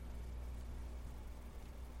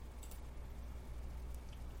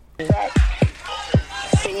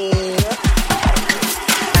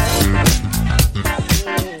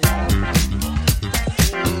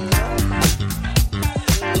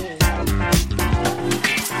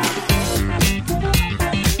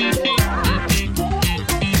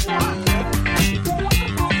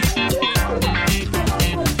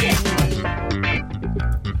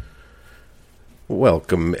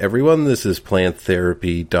Welcome, everyone. This is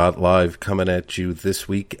PlantTherapy.live coming at you this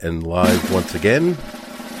week and live once again.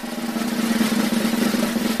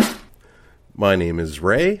 My name is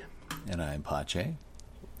Ray. And I'm Pache.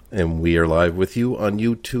 And we are live with you on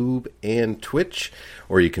YouTube and Twitch,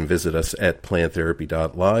 or you can visit us at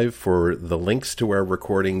PlantTherapy.live for the links to our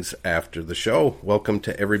recordings after the show. Welcome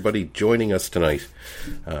to everybody joining us tonight,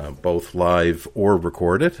 both live or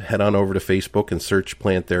recorded. Head on over to Facebook and search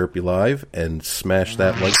Plant Therapy Live and smash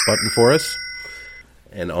that like button for us.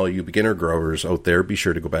 And all you beginner growers out there, be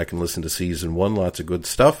sure to go back and listen to Season 1. Lots of good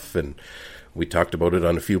stuff, and we talked about it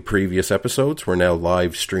on a few previous episodes. We're now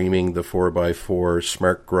live streaming the 4x4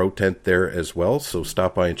 Smart Grow Tent there as well, so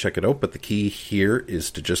stop by and check it out. But the key here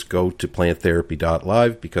is to just go to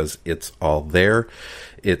PlantTherapy.live because it's all there.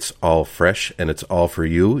 It's all fresh, and it's all for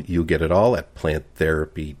you. You get it all at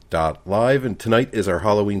PlantTherapy.live. And tonight is our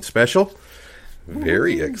Halloween special.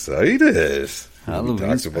 Very excited.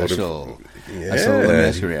 Halloween special. Yeah. So let me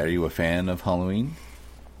ask you, are you a fan of Halloween?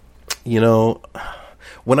 You know,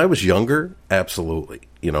 when I was younger, absolutely.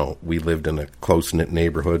 You know, we lived in a close-knit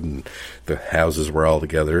neighborhood, and the houses were all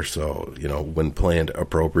together. So, you know, when planned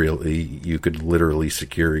appropriately, you could literally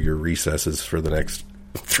secure your recesses for the next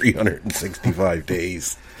 365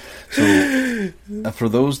 days. So, for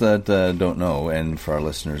those that don't know, and for our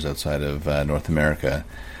listeners outside of North America,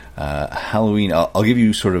 Halloween, I'll give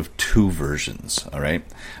you sort of two versions, all right?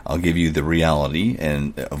 I'll give you the reality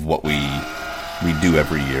and of what we do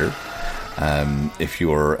every year. If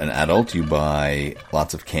you're an adult, you buy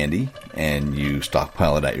lots of candy and you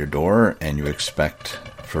stockpile it at your door, and you expect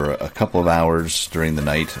for a couple of hours during the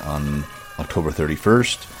night on October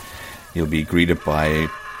 31st, you'll be greeted by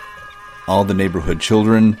all the neighborhood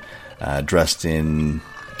children dressed in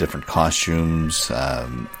different costumes.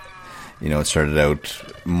 You know, it started out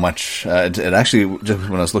much... it actually, just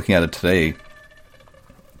when I was looking at it today,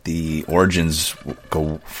 the origins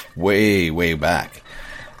go way, way back.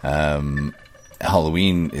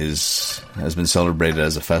 Halloween has been celebrated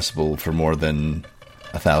as a festival for more than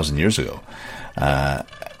 1,000 years ago.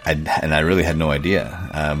 I really had no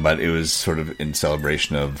idea. But it was sort of in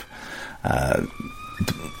celebration of,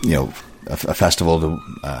 you know, a festival to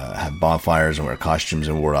have bonfires and wear costumes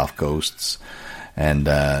and ward off ghosts. And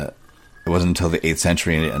it wasn't until the 8th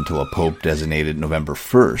century until a pope designated November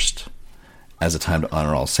 1st as a time to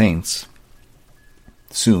honor all saints.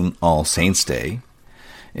 Soon, All Saints' Day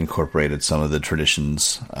incorporated some of the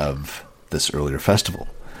traditions of this earlier festival.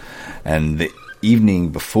 And the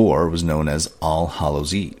evening before was known as All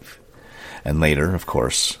Hallows' Eve. And later, of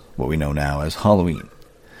course, what we know now as Halloween.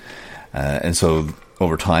 And so,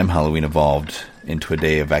 over time, Halloween evolved into a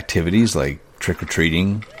day of activities like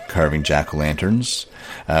trick-or-treating, carving jack-o'-lanterns,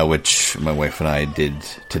 which my wife and I did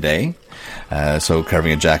today. So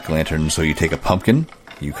carving a jack-o'-lantern, so you take a pumpkin,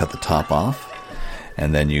 you cut the top off,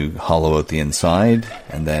 and then you hollow out the inside,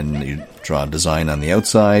 and then you draw a design on the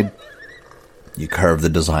outside. You carve the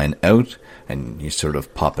design out, and you sort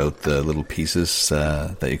of pop out the little pieces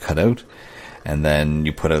that you cut out. And then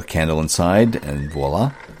you put a candle inside, and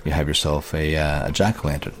voila, you have yourself a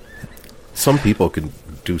jack-o'-lantern. Some people can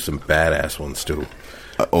do some badass ones, too.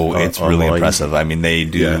 It's really impressive. I mean, they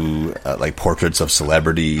do like portraits of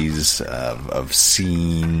celebrities, of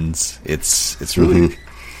scenes. It's really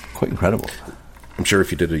quite incredible. I'm sure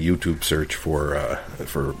if you did a YouTube search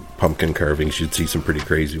for pumpkin carvings, you'd see some pretty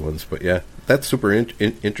crazy ones. But yeah, that's super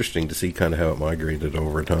interesting to see kind of how it migrated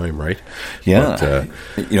over time, right? Yeah,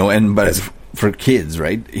 but, you know, but for kids,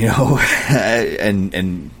 right? You know,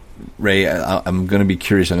 and Ray, I'm going to be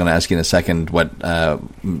curious. I'm going to ask you in a second what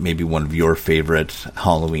maybe one of your favorite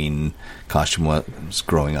Halloween costume was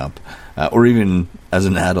growing up, or even as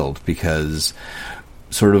an adult, because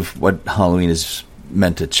sort of what Halloween is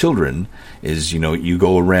meant to children is, you know, you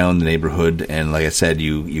go around the neighborhood and, like I said,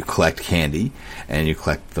 you collect candy and you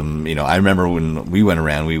collect them. You know, I remember when we went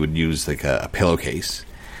around, we would use like a pillowcase,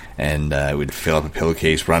 and we'd fill up a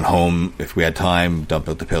pillowcase, run home if we had time, dump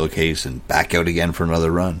out the pillowcase, and back out again for another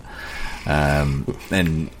run.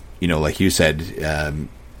 And you know, like you said,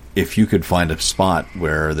 if you could find a spot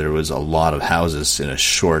where there was a lot of houses in a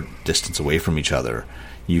short distance away from each other,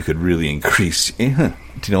 you could really increase. Do you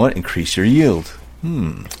know what? Increase your yield.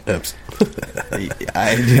 Absolutely.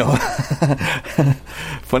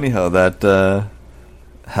 Funny how that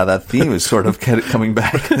how that theme is sort of coming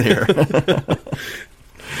back there.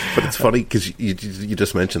 But it's funny because you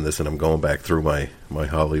just mentioned this, and I'm going back through my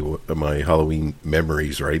Halloween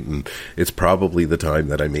memories, right? And it's probably the time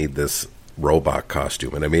that I made this robot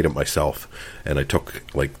costume, and I made it myself. And I took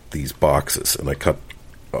like these boxes, and I cut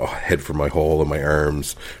a head for my hole in my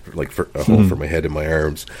arms, like for a hole for my head in my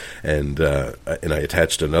arms, and I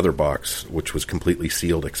attached another box which was completely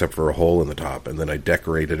sealed except for a hole in the top, and then I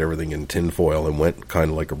decorated everything in tinfoil and went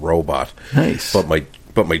kind of like a robot. Nice.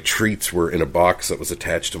 But my treats were in a box that was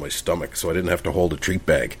attached to my stomach, so I didn't have to hold a treat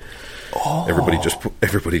bag. Oh. Everybody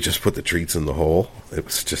just put the treats in the hole. It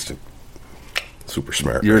was just super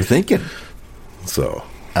smart. You're thinking. So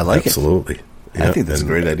I like absolutely. it. Yeah, I think that's a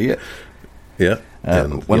great idea. Yeah.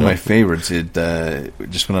 One of my favorites,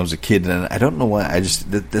 just when I was a kid, and I don't know why,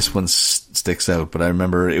 this one sticks out, but I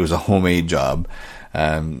remember it was a homemade job.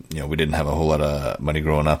 We didn't have a whole lot of money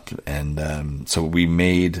growing up, and so we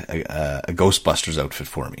made a Ghostbusters outfit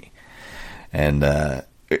for me. And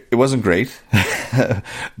it wasn't great,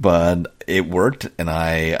 but it worked, and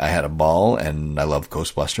I had a ball, and I love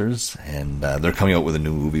Ghostbusters, and they're coming out with a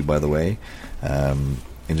new movie, by the way,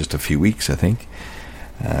 in just a few weeks, I think.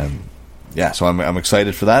 So I'm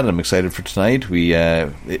excited for that. I'm excited for tonight.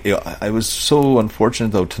 I was so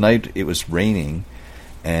unfortunate though. Tonight it was raining,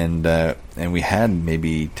 and we had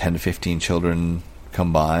maybe 10 to 15 children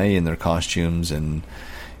come by in their costumes, and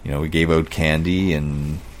we gave out candy,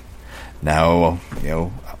 and now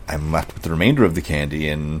I'm left with the remainder of the candy,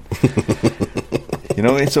 and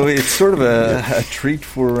so it's sort of a treat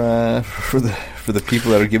for the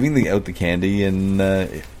people that are giving out the candy, and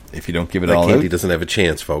if you don't give it all candy out, doesn't have a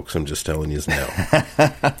chance, folks. I'm just telling you now.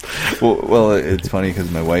 well, it's funny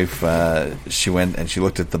because my wife, she went and she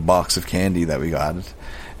looked at the box of candy that we got,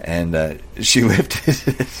 and she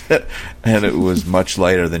lifted it, and it was much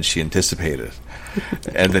lighter than she anticipated.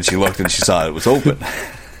 And then she looked and she saw it was open.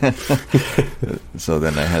 So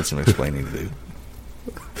then I had some explaining to do.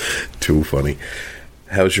 Too funny.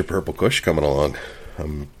 How's your Purple Kush coming along?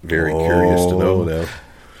 I'm very curious to know now.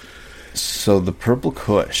 So the Purple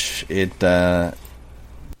Kush, it's been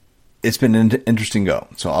an interesting go.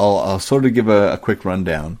 So I'll sort of give a quick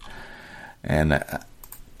rundown, and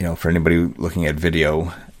for anybody looking at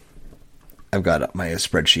video, I've got my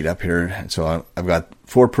spreadsheet up here. So I've got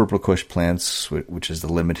 4 Purple Kush plants, which is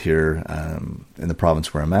the limit here in the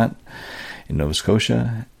province where I'm at, in Nova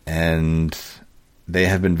Scotia, and they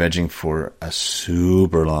have been vegging for a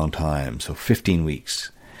super long time, so 15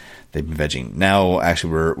 weeks. They've been vegging. Now,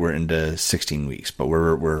 actually, we're into 16 weeks, but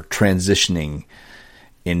we're transitioning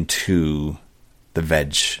into the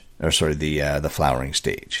the flowering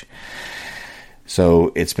stage.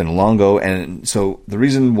 So it's been a long go, and so the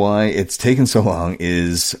reason why it's taken so long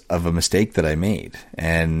is of a mistake that I made.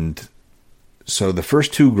 And so the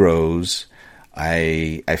first 2 grows,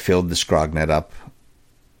 I filled the scrog net up.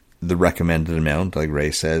 The recommended amount, like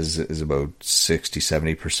Ray says, is about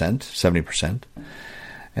 70%.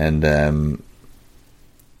 And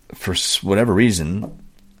for whatever reason,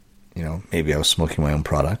 maybe I was smoking my own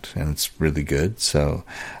product, and it's really good. So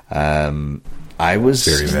I was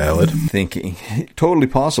very valid thinking, totally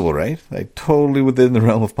possible, right? Like totally within the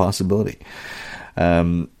realm of possibility.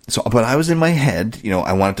 But I was in my head,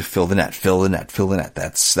 I wanted to fill the net.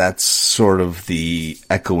 That's sort of the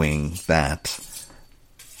echoing that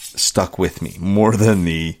stuck with me more than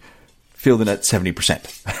the fill the net 70%.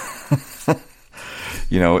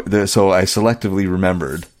 So I selectively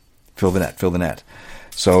remembered, fill the net.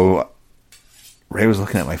 So Ray was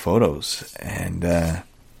looking at my photos, and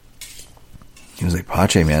he was like,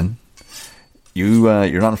 "Pache, man,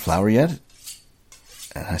 you're not in flower yet?"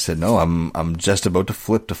 And I said, "No, I'm just about to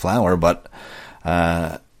flip to flower, but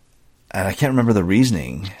and I can't remember the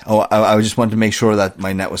reasoning. I just wanted to make sure that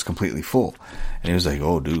my net was completely full." And he was like,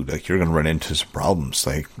 "Oh, dude, like you're gonna run into some problems.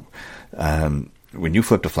 Like when you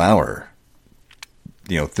flip to flower,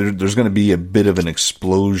 there's going to be a bit of an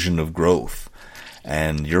explosion of growth,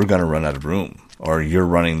 and you're going to run out of room, or you're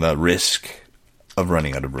running the risk of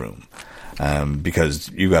running out of room, because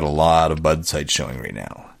you got a lot of bud sites showing right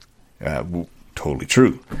now." Totally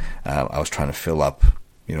true. I was trying to fill up,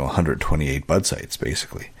 128 bud sites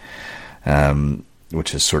basically,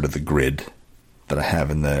 which is sort of the grid that I have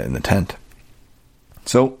in the tent.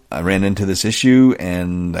 So I ran into this issue,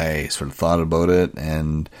 and I sort of thought about it,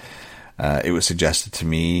 and it was suggested to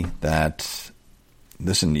me that,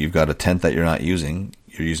 listen, you've got a tent that you're not using.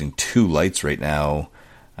 You're using 2 lights right now,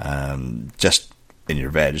 just in your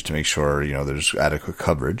veg to make sure, there's adequate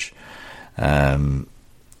coverage. Why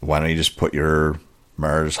don't you just put your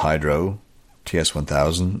Mars Hydro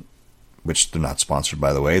TS1000, which they're not sponsored,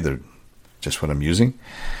 by the way. They're just what I'm using.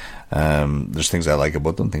 There's things I like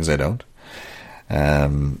about them, things I don't.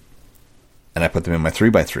 And I put them in my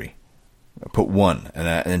 3x3. I put one,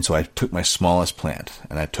 and so I took my smallest plant,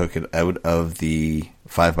 and I took it out of the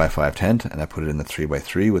 5x5 tent, and I put it in the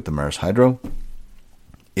 3x3 with the Mars Hydro.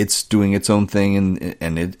 It's doing its own thing,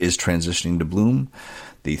 and it is transitioning to bloom.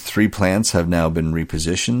 The 3 plants have now been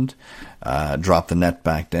repositioned, dropped the net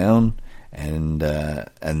back down, and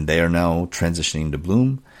they are now transitioning to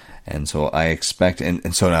bloom. And so I expect,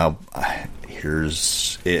 and so now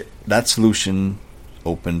here's it. That solution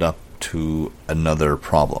opened up to another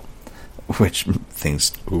problem, which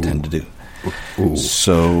things tend to do. Ooh.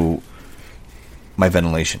 So my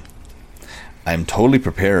ventilation. I'm totally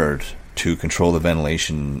prepared to control the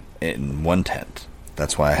ventilation in one tent.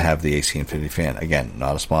 That's why I have the AC Infinity fan. Again,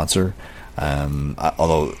 not a sponsor,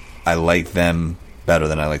 although I like them better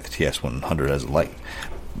than I like the TS100 as a light.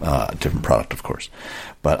 Different product, of course.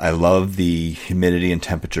 But I love the humidity and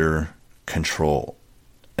temperature control.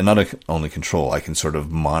 And not only control, I can sort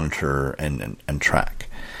of monitor and track,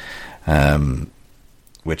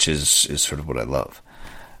 which is sort of what I love.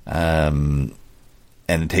 And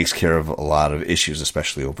it takes care of a lot of issues,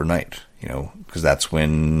 especially overnight, because that's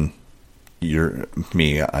when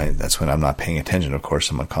that's when I'm not paying attention. Of course,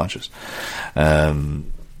 I'm unconscious.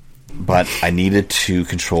 But I needed to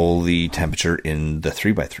control the temperature in the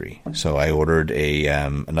 3x3. So I ordered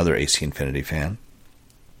another AC Infinity fan,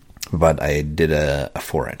 but I did a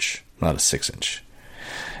 4-inch, not a 6-inch.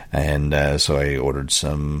 And so I ordered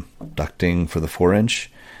some ducting for the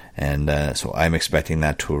 4-inch. And so I'm expecting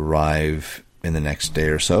that to arrive in the next day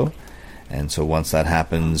or so. And so once that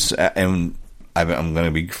happens, and I'm going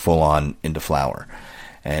to be full on into flower.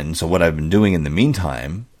 And so what I've been doing in the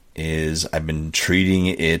meantime is I've been treating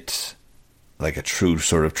it like a true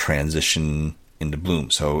sort of transition into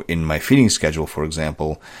bloom. So in my feeding schedule, for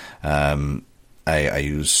example, I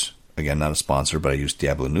use, again, not a sponsor, but I use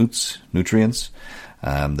Diablo nutrients.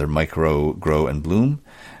 Their Micro, Grow, and Bloom.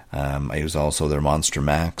 I use also their Monster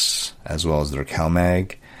Max, as well as their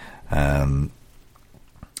CalMag. And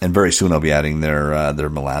very soon I'll be adding their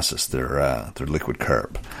molasses, their liquid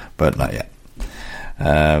carb, but not yet.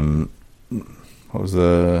 What was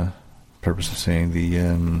the purpose of saying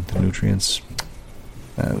the nutrients?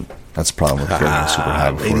 That's the problem with getting super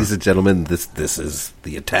high before. Ladies and gentlemen, this is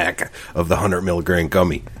the attack of the 100 milligram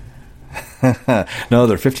gummy. No,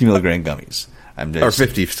 they're 50 milligram gummies.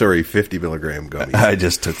 50 milligram gummies. I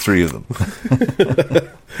just took 3 of them.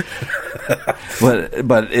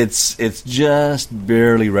 But it's just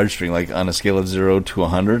barely registering. Like on a scale of 0 to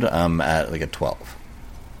 100, I'm at like a 12.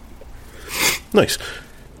 Nice.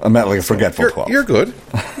 I'm at like a forgetful 12. You're good.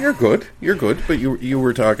 You're good. But you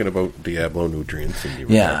were talking about Diablo nutrients,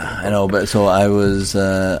 and I know. But so I was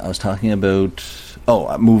talking about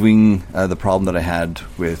moving the problem that I had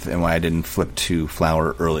with and why I didn't flip to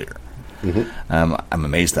flower earlier. Mm-hmm. I'm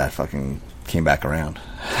amazed that fucking came back around.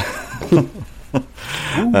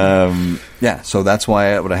 So that's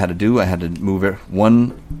why what I had to do, I had to move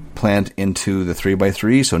one plant into the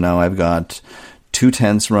 3x3. So now I've got 2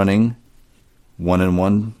 tents running, 1 in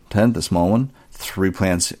one tent, the small one, 3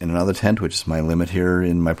 plants in another tent, which is my limit here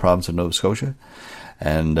in my province of Nova Scotia.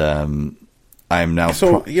 And I'm now as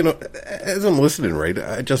I'm listening, right,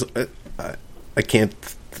 I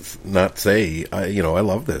can't not say, I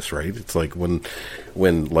love this, right? It's like when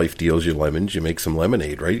life deals you lemons, you make some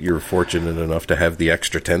lemonade, right? You're fortunate enough to have the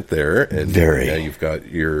extra tent there, and now you've got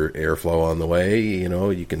your airflow on the way. You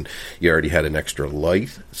already had an extra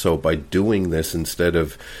light. So by doing this, instead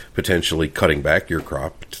of potentially cutting back your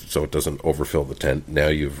crop so it doesn't overfill the tent, now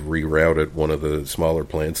you've rerouted one of the smaller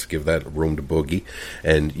plants, give that room to boogie,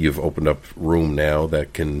 and you've opened up room now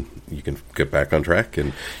that you can get back on track,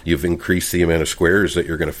 and you've increased the amount of squares that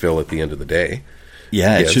you're going to fill at the end of the day.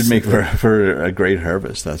 Yeah, it should make for a great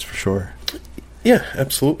harvest, that's for sure. Yeah,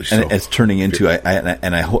 absolutely. And it's turning into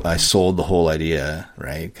I sold the whole idea,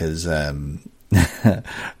 right? Because I'm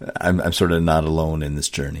sort of not alone in this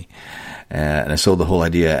journey, and I sold the whole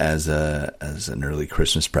idea as an early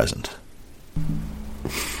Christmas present.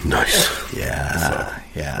 Nice. Yeah.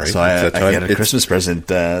 Right? So I got a Christmas present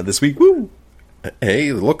this week. Woo!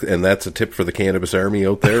 Hey, look, and that's a tip for the cannabis army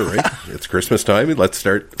out there, right? It's Christmas time. Let's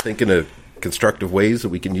start thinking of constructive ways that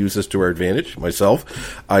we can use this to our advantage.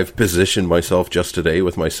 Myself, I've positioned myself just today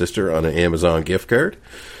with my sister on an Amazon gift card.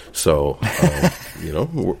 So, hey,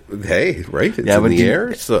 right? It's in the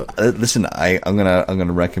air. So, listen, I'm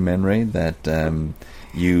gonna recommend, Ray, that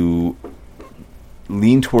you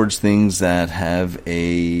lean towards things that have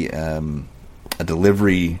a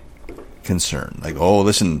delivery concern. Like,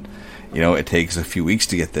 listen, it takes a few weeks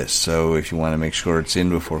to get this. So if you want to make sure it's in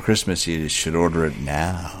before Christmas, you should order it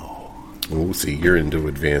now. Oh, see, you're into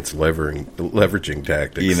advanced leveraging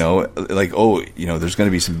tactics. There's going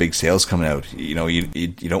to be some big sales coming out. You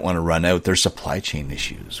don't want to run out. There's supply chain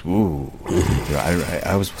issues. Ooh.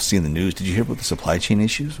 I was seeing the news. Did you hear about the supply chain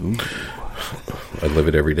issues? Ooh. I live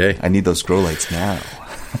it every day. I need those grow lights now.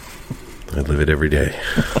 I live it every day.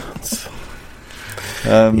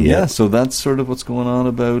 So that's sort of what's going on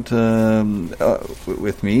about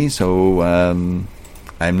with me. So I'm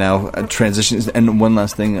now transitioning. And one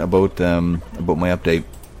last thing about my update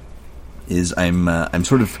is I'm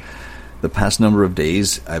sort of the past number of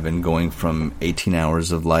days I've been going from 18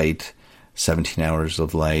 hours of light, 17 hours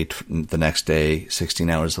of light the next day, 16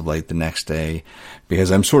 hours of light the next day,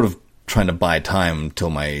 because I'm sort of trying to buy time until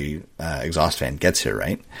my exhaust fan gets here,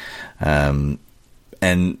 right?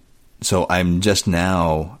 And so I'm just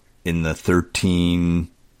now in the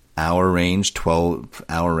 13-hour range,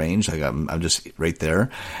 12-hour range. I'm just right there,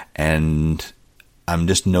 and I'm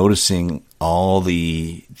just noticing all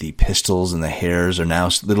the pistils and the hairs are now,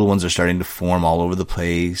 little ones are starting to form all over the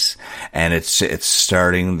place, and it's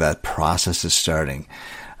starting. That process is starting.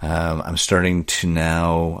 I'm starting to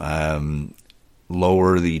now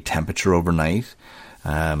lower the temperature overnight.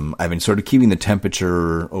 I've been sort of keeping the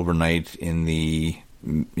temperature overnight in the,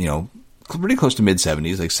 pretty close to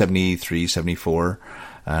mid-70s, like 73, 74.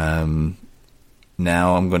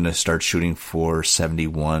 Now I'm going to start shooting for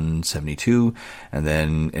 71, 72, and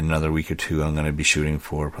then in another week or two I'm going to be shooting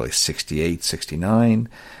for probably 68, 69,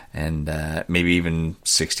 and maybe even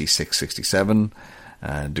 66, 67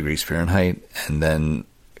 degrees Fahrenheit. And then,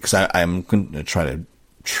 because I'm going to try to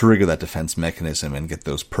trigger that defense mechanism and get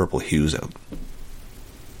those purple hues out.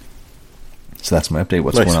 So that's my update.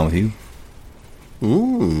 What's going on with you?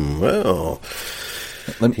 Well,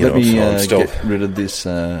 let me get rid of this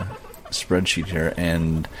spreadsheet here,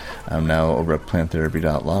 and I'm now over at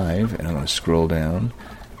planttherapy.live, and I'm going to scroll down,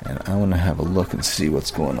 and I want to have a look and see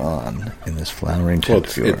what's going on in this flowering tip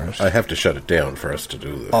of yours. I have to shut it down for us to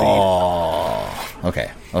do the feed. Oh,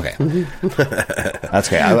 okay. That's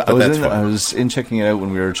okay. I was in checking it out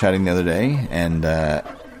when we were chatting the other day, and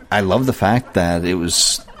I love the fact that it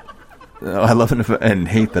was. I love it and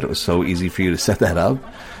hate that it was so easy for you to set that up,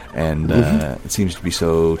 and it seems to be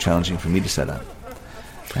so challenging for me to set up.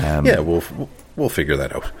 We'll figure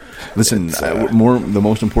that out. Listen, the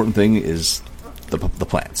most important thing is the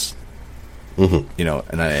plants.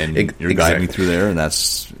 Mm-hmm. And you're guiding me through there, and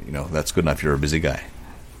that's good enough. You're a busy guy.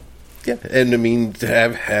 Yeah, and I mean,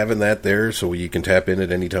 having that there so you can tap in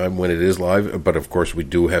at any time when it is live. But of course, we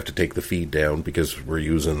do have to take the feed down because we're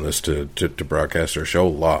using this to broadcast our show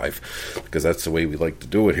live, because that's the way we like to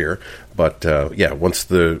do it here. But once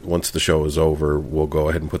the show is over, we'll go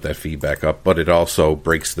ahead and put that feed back up. But it also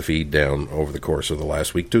breaks the feed down over the course of the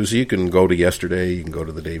last week too, so you can go to yesterday, you can go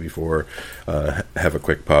to the day before, have a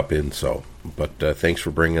quick pop in. So, but thanks for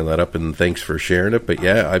bringing that up, and thanks for sharing it. But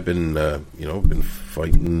yeah, I've been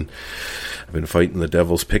fighting the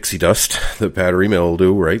devil's pixie dust that powdery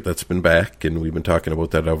mildew, right? That's been back, and we've been talking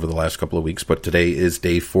about that over the last couple of weeks. But today is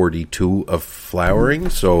day 42 of flowering,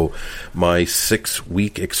 so my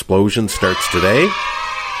 6-week explosion starts today.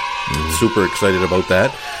 Super excited about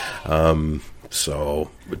that. So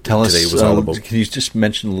tell us, today was all about. Can you just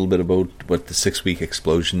mention a little bit about what the 6-week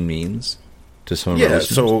explosion means to some of our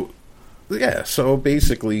listeners? So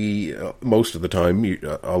basically, most of the time,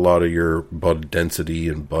 a lot of your bud density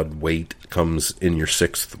and bud weight comes in your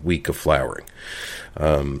 6th week of flowering.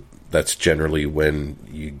 That's generally when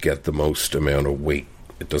you get the most amount of weight.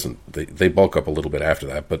 It doesn't. They bulk up a little bit after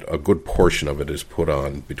that, but a good portion of it is put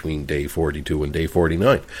on between day 42 and day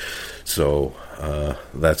 49. So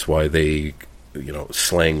that's why they,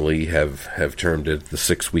 slangily have termed it the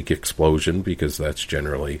 6-week explosion, because that's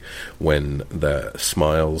generally when the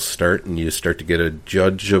smiles start and you start to get a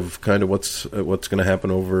judge of kind of what's going to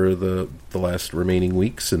happen over the last remaining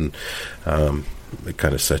weeks, and it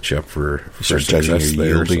kind of sets you up for success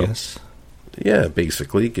there. Yield, I guess. Yeah,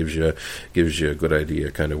 basically gives you a good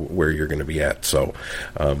idea kind of where you're going to be at. So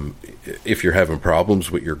if you're having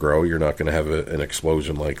problems with your grow, you're not going to have an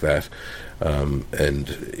explosion like that. And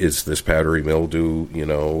is this powdery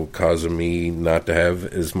mildew, causing me not to have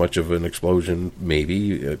as much of an explosion?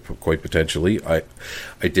 Maybe, quite potentially. I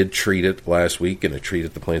did treat it last week, and I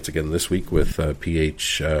treated the plants again this week with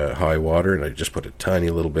pH high water, and I just put a tiny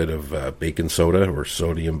little bit of baking soda or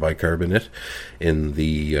sodium bicarbonate in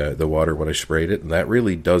the water when I sprayed it, and that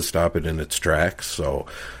really does stop it in its tracks. So,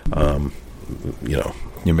 you're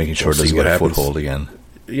making sure it doesn't get a foothold again.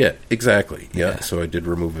 Yeah, exactly. Yeah. So I did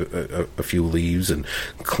remove a few leaves, and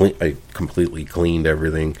I completely cleaned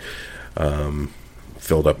everything.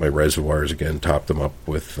 Filled up my reservoirs again, topped them up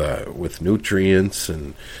with nutrients,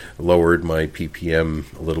 and lowered my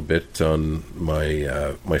ppm a little bit on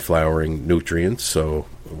my flowering nutrients. So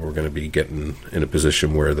we're going to be getting in a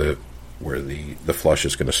position where the flush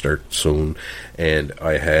is going to start soon. And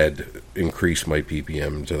I had increased my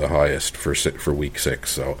ppm to the highest for week 6.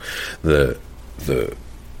 So the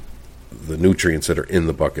nutrients that are in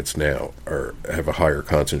the buckets now have a higher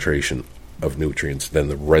concentration of nutrients than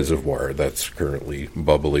the reservoir that's currently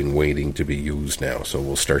bubbling, waiting to be used now. So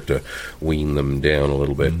we'll start to wean them down a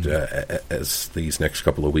little bit as these next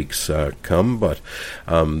couple of weeks come. But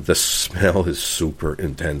the smell is super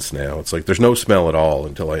intense now. It's like there's no smell at all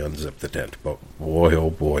until I unzip the tent. But boy, oh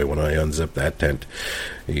boy, when I unzip that tent,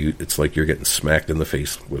 it's like you're getting smacked in the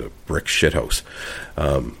face with a brick shithouse.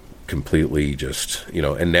 Completely just,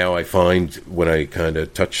 and now I find when I kind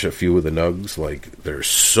of touch a few of the nugs, like they're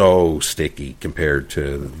so sticky compared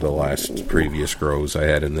to the last previous grows I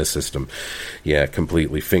had in this system. Yeah,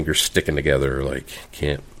 completely fingers sticking together, like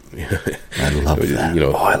can't. I love that.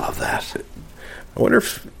 I love that. I wonder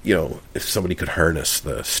if somebody could harness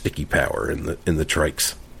the sticky power in the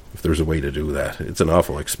trikes. If there's a way to do that. It's an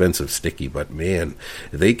awful expensive sticky, but man,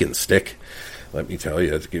 they can stick. Let me tell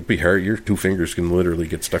you, it'd be hard. Your 2 fingers can literally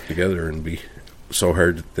get stuck together and be so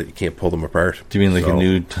hard that you can't pull them apart. Do you mean like a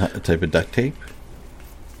new type of duct tape?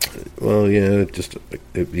 Well, yeah,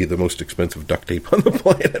 it'd be the most expensive duct tape on the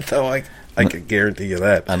planet, though. I can guarantee you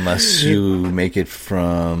that. Unless you make it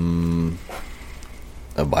from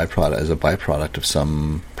a byproduct of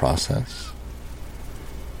some process.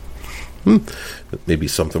 Maybe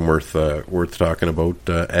something worth talking about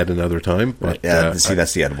at another time. But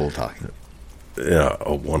that's the edible talking. Yeah,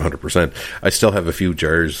 100%. I still have a few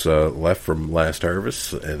jars left from last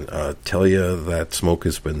harvest, and tell you that smoke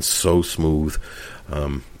has been so smooth.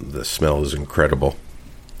 The smell is incredible.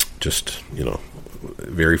 Just,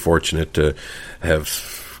 very fortunate to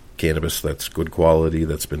have cannabis that's good quality,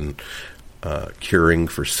 that's been curing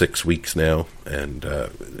for 6 weeks now, and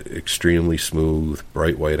extremely smooth,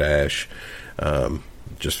 bright white ash.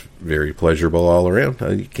 Just very pleasurable all around.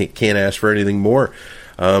 You can't ask for anything more.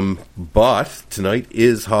 But tonight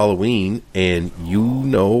is Halloween, and you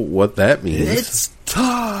know what that means. It's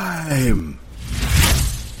time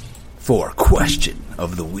for Question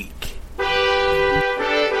of the Week.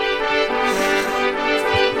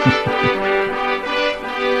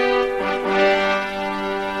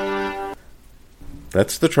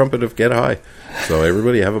 That's the trumpet of Get High. So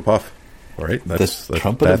everybody have a puff. All right? That's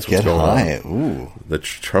of Get High. Ooh. The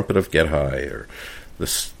trumpet of Get High, or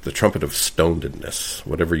the trumpet of stonedness,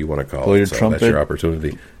 whatever you want to call blow it. Your so trumpet, that's your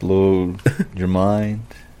opportunity. Blow your mind.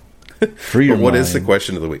 Free your mind. What is the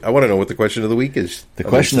question of the week? I want to know what the question of the week is. The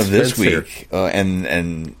question of this week,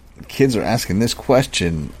 and kids are asking this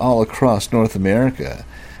question all across North America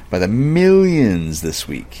by the millions this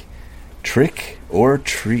week. Trick or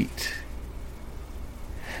treat?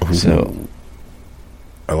 Ooh. So,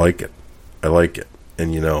 I like it.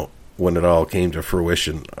 And when it all came to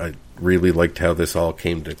fruition, I really liked how this all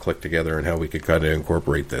came to click together and how we could kind of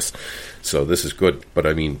incorporate this. So this is good. But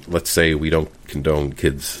I mean, let's say we don't condone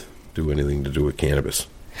kids do anything to do with cannabis.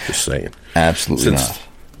 Just saying. Absolutely not.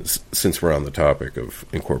 Since we're on the topic of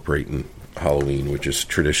incorporating Halloween, which is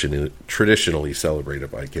traditionally celebrated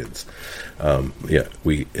by kids,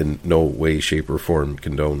 we in no way, shape, or form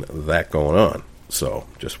condone that going on. So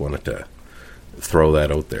just wanted to throw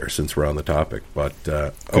that out there since we're on the topic. But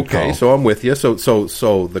okay, so I'm with you. So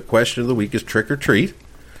the question of the week is trick or treat.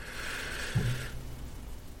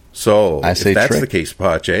 So if that's trick. the case,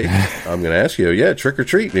 Pache, I'm going to ask you, trick or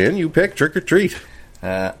treat, man. You pick trick or treat.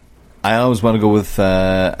 I always want to go with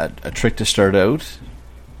a trick to start out.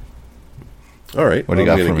 All right. What do you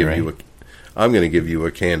got for me, I'm going to give you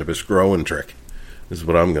a cannabis growing trick. This is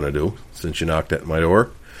what I'm going to do since you knocked at my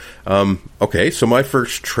door. Okay, so my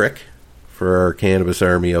first trick for our cannabis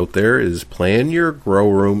army out there is plan your grow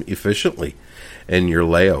room efficiently, and your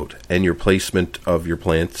layout and your placement of your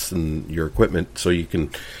plants and your equipment, so you can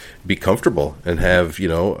be comfortable and have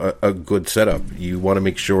a good setup. You want to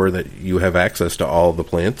make sure that you have access to all the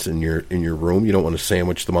plants in your room. You don't want to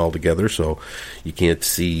sandwich them all together so you can't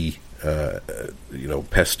see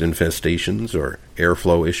pest infestations or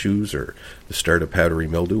airflow issues or the start of powdery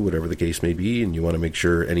mildew, whatever the case may be. And you want to make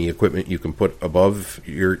sure any equipment you can put above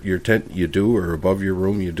your tent you do, or above your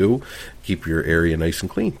room you do. Keep your area nice and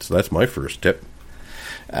clean. So that's my first tip.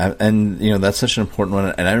 And that's such an important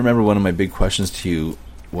one. And I remember one of my big questions to you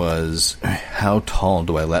was, how tall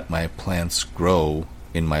do I let my plants grow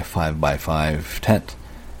in my 5x5 tent?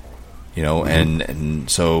 And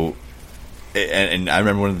so, and I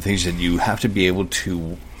remember one of the things that you have to be able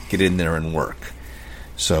to get in there and work.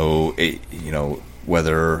 So,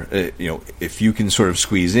 whether, if you can sort of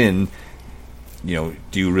squeeze in, do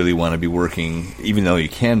you really want to be working, even though you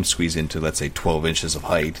can squeeze into, let's say, 12 inches of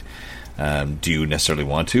height, do you necessarily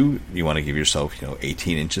want to? You want to give yourself,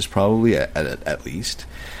 18 inches probably at least.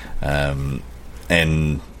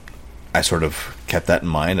 And I sort of kept that in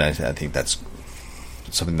mind. I think that's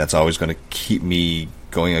something that's always going to keep me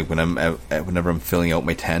going, like whenever I'm filling out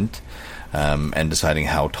my tent, and deciding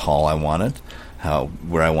how tall I want it,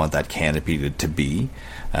 where I want that canopy to be.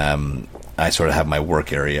 I sort of have my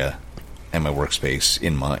work area and my workspace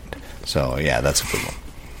in mind. So yeah, that's a good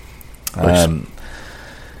one.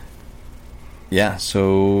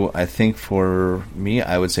 So I think for me,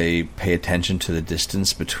 I would say pay attention to the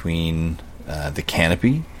distance between the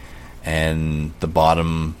canopy and the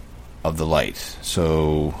bottom of the light.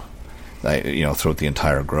 So, throughout the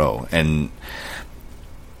entire grow. And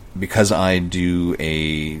because I do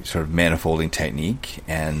a sort of manifolding technique,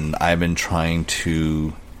 and I've been trying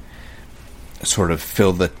to sort of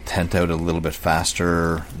fill the tent out a little bit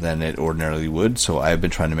faster than it ordinarily would, so I've been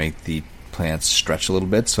trying to make the plants stretch a little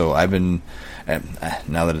bit. So I've been,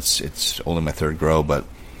 now that it's only my third grow, but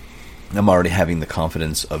I'm already having the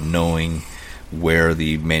confidence of knowing where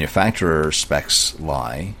the manufacturer specs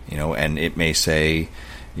lie, and it may say,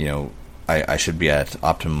 I should be at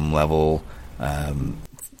optimum level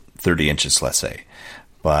 30 inches, let's say.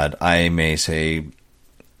 But I may say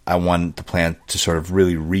I want the plant to sort of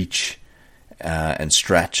really reach and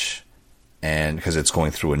stretch, and because it's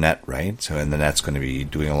going through a net, right? So, and the net's going to be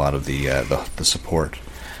doing a lot of the support.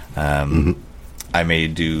 I may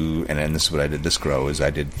do, and this is what I did this grow, is I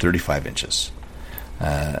did 35 inches.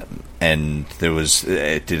 And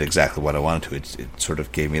it did exactly what I wanted to. It sort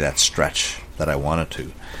of gave me that stretch that I wanted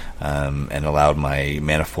to, and allowed my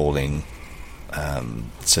manifolding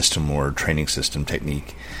system or training system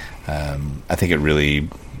technique. I think it really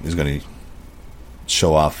is going to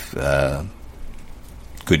show off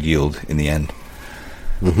good yield in the end.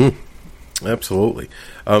 Mm-hmm. Absolutely.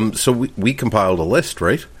 So we compiled a list,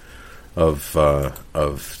 right,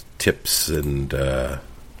 of tips and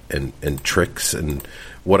tricks. And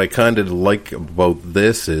what I kind of like about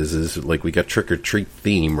this is like we got trick or treat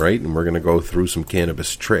theme, right? And we're going to go through some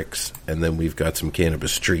cannabis tricks, and then we've got some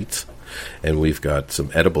cannabis treats, and we've got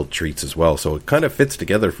some edible treats as well. So it kind of fits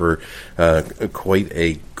together for quite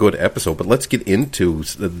a good episode. But let's get into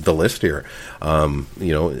the list here,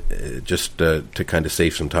 just to kind of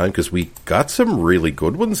save some time, because we got some really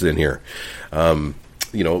good ones in here.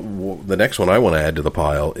 The next one I want to add to the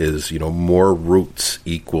pile is, more roots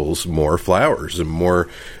equals more flowers and more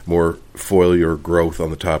foliar growth on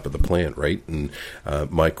the top of the plant, right? And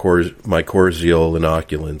mycorrhizal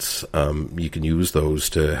inoculants, you can use those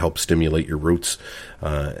to help stimulate your roots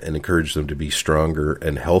and encourage them to be stronger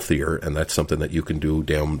and healthier. And that's something that you can do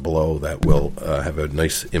down below that will have a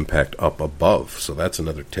nice impact up above. So that's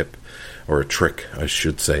another tip, or a trick, I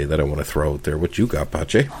should say, that I want to throw out there. What you got,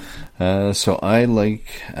 Pache? So I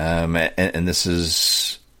like, and this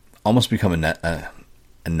is almost become a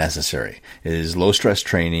necessary, is low stress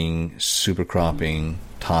training, super cropping,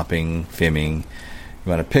 topping, fimming. You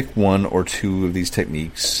want to pick one or two of these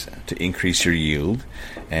techniques to increase your yield,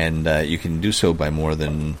 and you can do so by more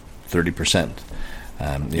than 30%.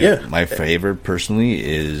 My favorite personally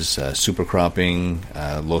is super cropping,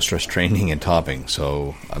 low stress training, and topping.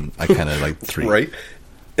 So I kind of like three. Right.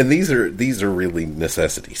 And these are really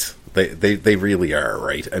necessities. They really are,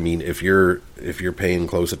 right? I mean, if you're paying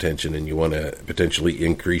close attention and you want to potentially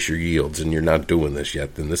increase your yields and you're not doing this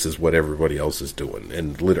yet, then this is what everybody else is doing.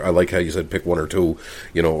 And I like how you said pick one or two,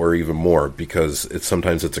 or even more, because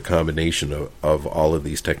sometimes it's a combination of all of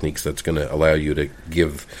these techniques that's going to allow you to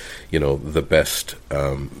give, the best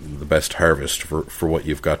harvest for what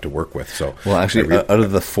you've got to work with. So, well, actually, out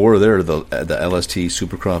of the four there, the LST,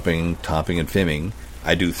 super cropping, topping, and fimming,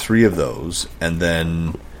 I do three of those, and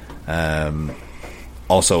then.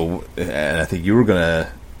 Also, and I think you were going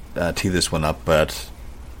to tee this one up, but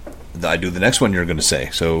I do the next one you're going to say.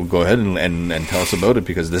 So go ahead and tell us about it,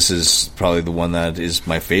 because this is probably the one that is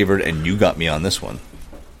my favorite, and you got me on this one.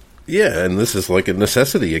 Yeah, and this is like a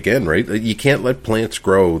necessity again, right? You can't let plants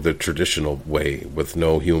grow the traditional way with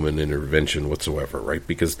no human intervention whatsoever, right?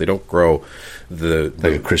 Because they don't grow like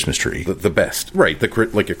a Christmas tree, the best, right?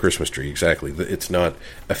 Like a Christmas tree, exactly. It's not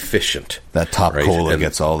efficient. That top cola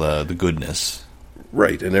gets all the goodness,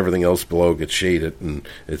 right? And everything else below gets shaded, and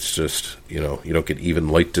it's just you don't get even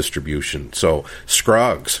light distribution. So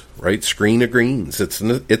scrogs, right? Screen of greens. It's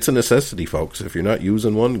a necessity, folks. If you're not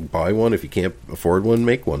using one, buy one. If you can't afford one,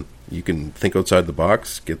 make one. You can think outside the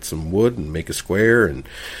box, get some wood and make a square, and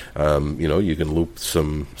you can loop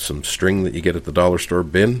some string that you get at the dollar store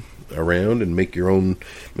bin around and make your own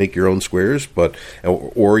squares. But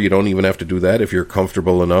or you don't even have to do that if you're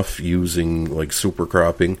comfortable enough using like super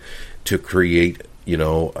cropping to create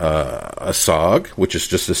a SOG, which is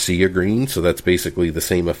just a sea of green. So that's basically the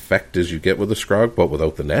same effect as you get with a scrog, but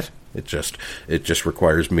without the net. It just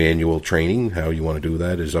requires manual training. How you want to do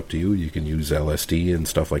that is up to you. You can use LSD and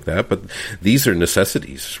stuff like that, but these are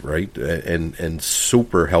necessities, right? And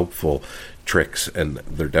super helpful tricks, and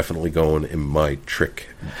they're definitely going in my trick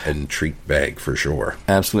and treat bag for sure.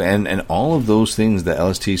 Absolutely, and all of those things, the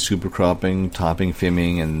LST, super cropping, topping,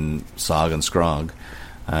 fimming, and SOG and scrog,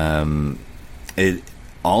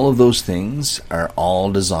 all of those things are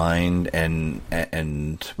all designed and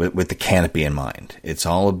with the canopy in mind. It's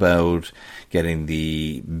all about getting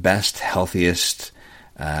the best, healthiest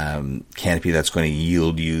canopy that's going to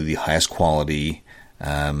yield you the highest quality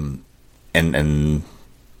and the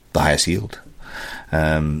highest yield.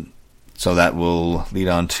 So that will lead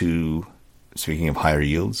on to, speaking of higher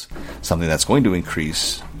yields, something that's going to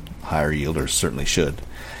increase higher yield, or certainly should,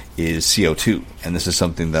 is CO2. And this is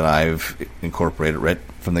something that I've incorporated right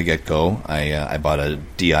from the get-go. I bought a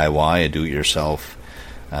DIY, a do-it-yourself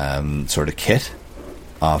sort of kit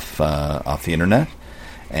off the internet,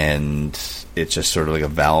 and it's just sort of like a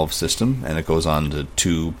valve system, and it goes on to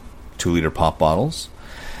two 2-liter pop bottles,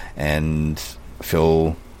 and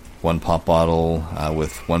fill one pop bottle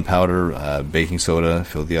with one powder, baking soda,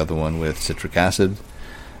 fill the other one with citric acid.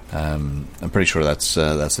 I'm pretty sure that's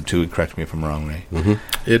the two. Correct me if I'm wrong, Ray.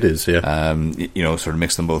 Mm-hmm. It is, yeah. Sort of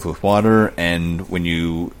mix them both with water, and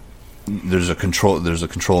when there's a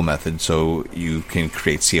control method, so you can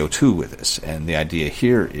create CO2 with this. And the idea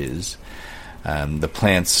here is the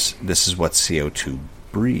plants. This is what CO2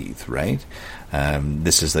 breathe, right?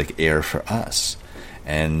 This is like air for us,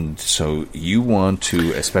 and so you want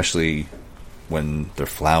to, especially when they're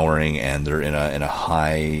flowering and they're in a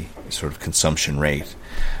high sort of consumption rate.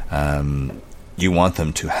 You want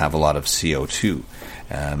them to have a lot of CO2,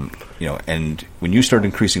 and when you start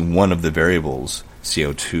increasing one of the variables,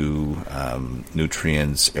 CO2,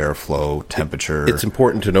 nutrients, airflow, temperature. It's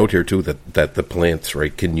important to note here too that the plants,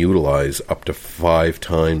 right, can utilize up to 5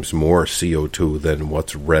 times more CO2 than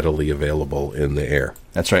what's readily available in the air.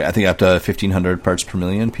 That's right. I think up to 1,500 parts per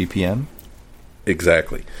million ppm.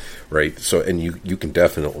 Exactly. Right. So, and you can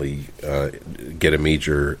definitely get a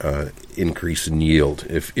major increase in yield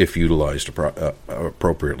if utilized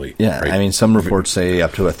appropriately. Yeah, right? I mean, some reports say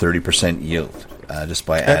up to a 30% yield just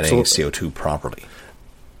by adding CO2 properly.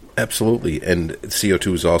 Absolutely, and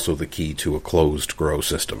CO2 is also the key to a closed grow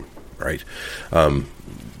system, right?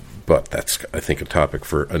 But that's, I think, a topic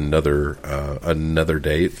for another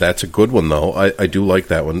day. That's a good one, though. I do like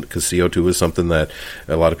that one because CO2 is something that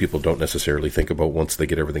a lot of people don't necessarily think about once they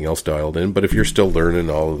get everything else dialed in. But if you're still learning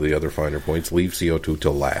all of the other finer points, leave CO2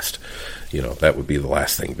 till last. That would be the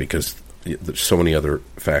last thing, because there's so many other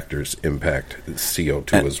factors impact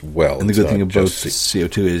CO2 as well. And the good thing about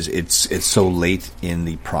CO2 is it's so late in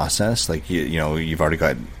the process. Like you've already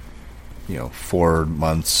got 4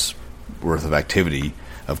 months worth of activity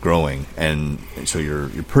of growing, and so you're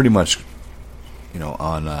pretty much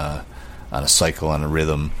on a cycle, on a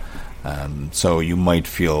rhythm. So you might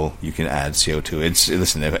feel you can add CO2.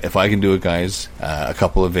 Listen, if I can do it, guys, a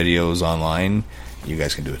couple of videos online, you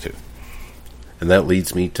guys can do it too. And that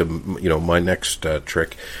leads me to my next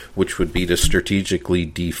trick, which would be to strategically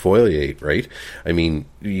defoliate. Right? I mean,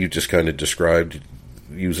 you just kind of described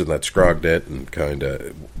using that scrog net, and kind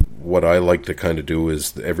of what I like to kind of do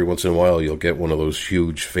is every once in a while you'll get one of those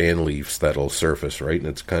huge fan leaves that'll surface, right, and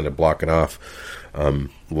it's kind of blocking off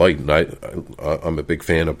light. And I'm a big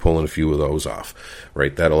fan of pulling a few of those off,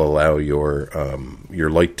 right? That'll allow your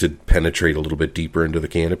light to penetrate a little bit deeper into the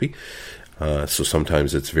canopy. So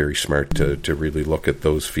sometimes it's very smart to really look at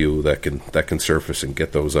those few that can surface and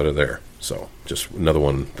get those out of there. So just another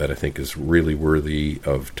one that I think is really worthy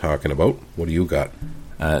of talking about. What do you got?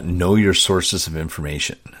 Know your sources of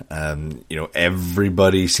information.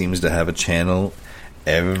 Everybody seems to have a channel.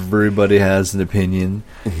 Everybody has an opinion,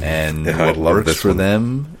 and what works for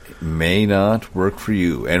them may not work for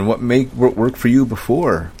you. And what worked for you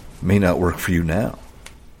before may not work for you now.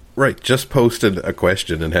 Right, just posting a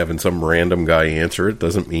question and having some random guy answer it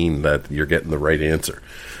doesn't mean that you're getting the right answer.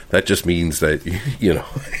 That just means that, you know,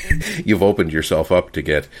 you've opened yourself up to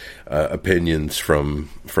get opinions from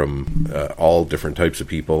all different types of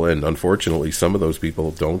people, and unfortunately, some of those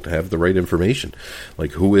people don't have the right information.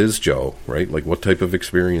 Like, who is Joe, right? Like, what type of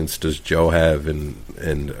experience does Joe have, and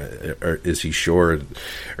is he sure?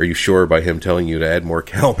 Are you sure by him telling you to add more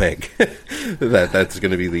CalMag that's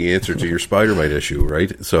going to be the answer to your spider mite issue,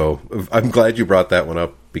 right? So I'm glad you brought that one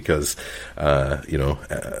up, because opinions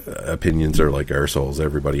are like arseholes.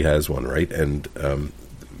 Everybody has one, right? And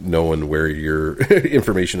knowing where your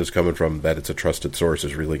information is coming from, that it's a trusted source,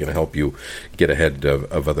 is really going to help you get ahead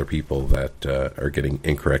of other people that are getting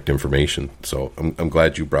incorrect information. So I'm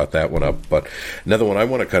glad you brought that one up. But another one I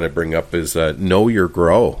want to kind of bring up is know your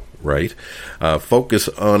grow. Right? Focus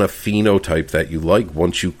on a phenotype that you like.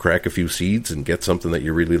 Once you crack a few seeds and get something that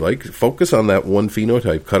you really like, focus on that one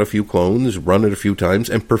phenotype, cut a few clones, run it a few times,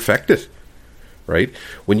 and perfect it. Right?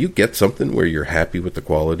 When you get something where you're happy with the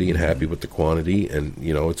quality and happy with the quantity, and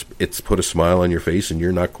you know it's put a smile on your face, and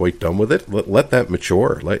you're not quite done with it, let that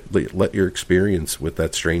mature. Let your experience with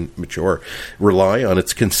that strain mature. Rely on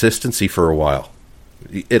its consistency for a while.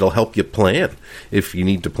 It'll help you plan if you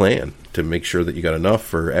need to plan to make sure that you got enough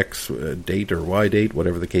for X date or Y date,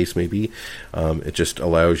 whatever the case may be. It just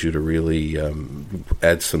allows you to really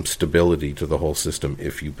add some stability to the whole system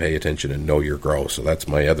if you pay attention and know your grow. So that's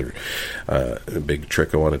my other big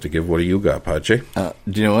trick I wanted to give. What do you got, Pache?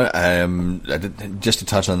 Do you know what? Just to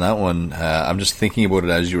touch on that one, I'm just thinking about it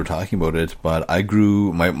as you were talking about it, but I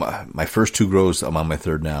grew my first two grows. I'm on my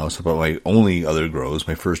third now, so about my only other grows,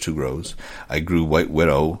 my first two grows, I grew White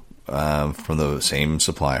Widow from the same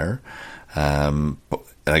supplier, and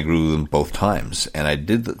I grew them both times. And I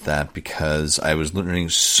did that because I was learning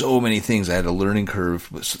so many things. I had a learning curve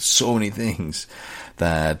with so many things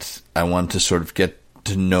that I wanted to sort of get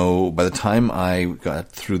to know. By the time I got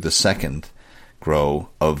through the second grow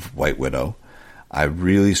of White Widow, I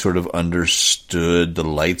really sort of understood the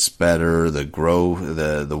lights better, the grow,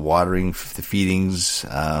 the watering, the feedings.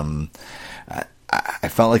 I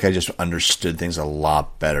felt like I just understood things a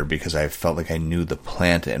lot better because I felt like I knew the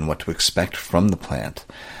plant and what to expect from the plant.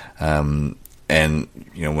 And,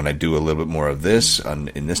 you know, when I do a little bit more of this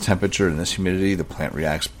in this temperature, in this humidity, the plant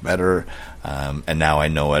reacts better. And now I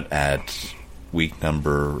know it at week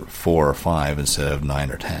number 4 or 5 instead of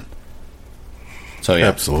 9 or 10. So, yeah.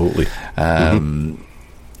 Absolutely.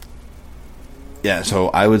 Yeah, so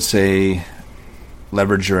I would say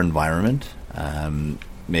leverage your environment.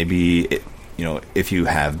 If you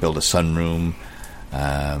have built a sunroom,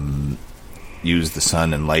 use the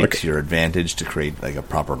sun and light to your advantage to create like a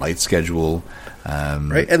proper light schedule.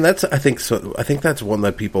 Right, and I think that's one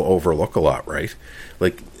that people overlook a lot, right?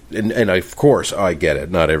 Like, and of course I get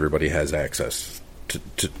it. Not everybody has access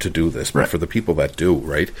to do this, but right. For the people that do,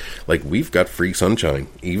 right? Like, we've got free sunshine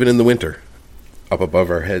even in the winter up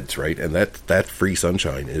above our heads, right? And that free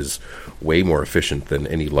sunshine is way more efficient than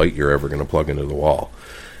any light you're ever going to plug into the wall.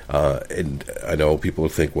 And I know people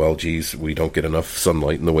think, well, geez, we don't get enough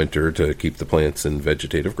sunlight in the winter to keep the plants in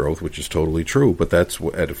vegetative growth, which is totally true. But that's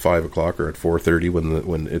at 5 o'clock or at 4:30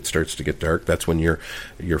 when it starts to get dark. That's when your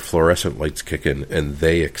fluorescent lights kick in, and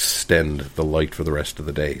they extend the light for the rest of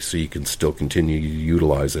the day, so you can still continue to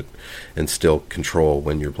utilize it and still control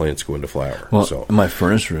when your plants go into flower. Well, my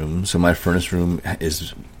furnace room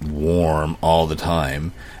is warm all the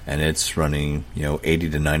time, and it's running 80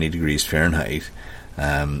 to 90 degrees Fahrenheit.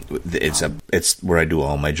 It's where I do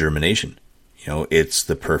all my germination. It's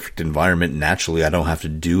the perfect environment. Naturally, I don't have to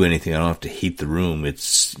do anything. I don't have to heat the room.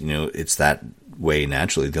 It's that way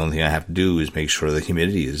naturally. The only thing I have to do is make sure the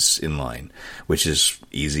humidity is in line, which is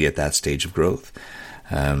easy at that stage of growth.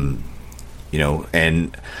 And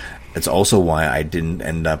it's also why I didn't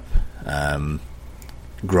end up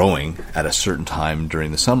growing at a certain time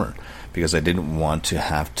during the summer, because I didn't want to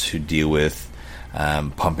have to deal with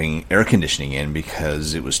pumping air conditioning in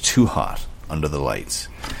because it was too hot under the lights.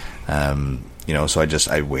 So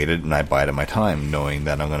I waited and I bided my time, knowing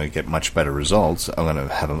that I'm going to get much better results. I'm going to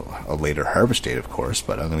have a later harvest date, of course,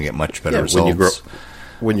 but I'm going to get much better results.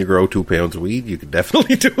 When you grow 2 pounds of weed, you can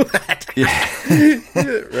definitely do that. Yeah.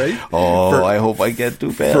 Right? I hope I get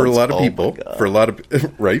 2 pounds. For a lot of people, for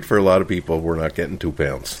a lot of people, we're not getting 2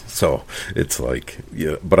 pounds. So it's like,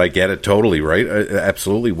 yeah, but I get it totally, right?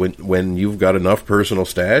 Absolutely. When you've got enough personal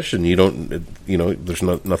stash and you don't, there's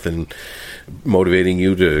nothing motivating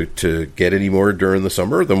you to get any more during the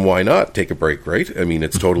summer, then why not take a break, right? I mean,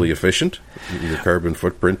 it's totally efficient. Your carbon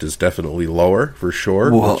footprint is definitely lower for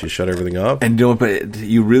sure once you shut everything off. And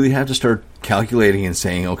but you really have to start calculating and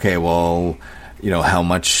saying, okay, well, how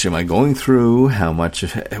much am I going through? How much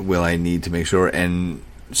will I need to make sure? And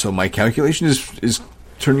so my calculation is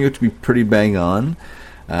turning out to be pretty bang on.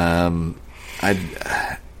 I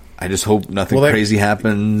just hope nothing crazy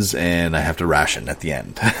happens and I have to ration at the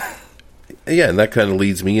end. Yeah, and that kind of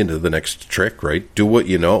leads me into the next trick, right? Do what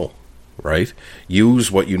you know, right?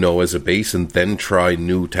 Use what you know as a base and then try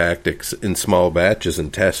new tactics in small batches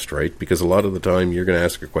and test, right? Because a lot of the time you're going to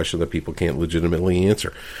ask a question that people can't legitimately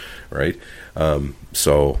answer, right?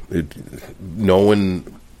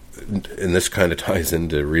 Knowing, and this kind of ties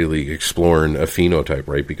into really exploring a phenotype,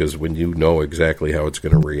 right? Because when you know exactly how it's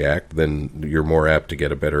going to react, then you're more apt to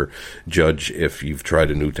get a better judge if you've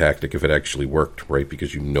tried a new tactic, if it actually worked, right?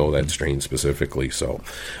 Because you know that strain specifically. So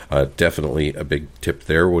definitely a big tip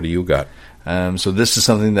there. What do you got? So this is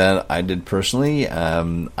something that I did personally.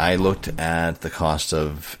 I looked at the cost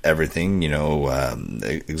of everything,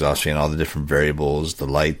 exhaust fan, all the different variables, the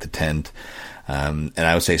light, the tent. And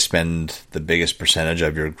I would say spend the biggest percentage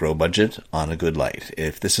of your grow budget on a good light.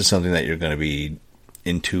 If this is something that you're going to be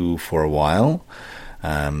into for a while,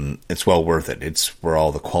 it's well worth it. It's where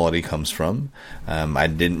all the quality comes from. I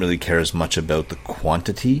didn't really care as much about the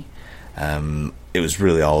quantity. It was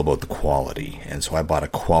really all about the quality. And so I bought a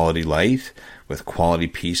quality light with quality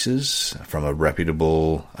pieces from a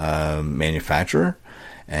reputable manufacturer.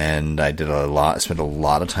 And I spent a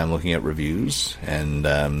lot of time looking at reviews, and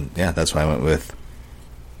that's why I went with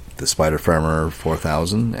the Spider Farmer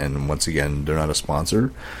 4000. And once again, they're not a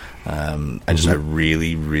sponsor. I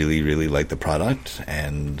really, really, really like the product,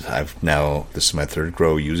 and this is my third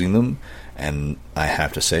grow using them, and I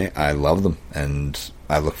have to say I love them, and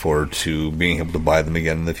I look forward to being able to buy them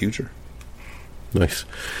again in the future. Nice.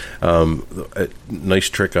 A nice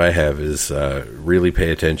trick I have is really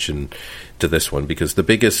pay attention to this one, because the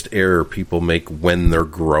biggest error people make when they're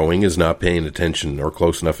growing is not paying attention or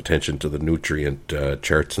close enough attention to the nutrient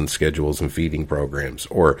charts and schedules and feeding programs,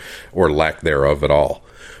 or lack thereof at all,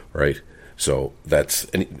 right? So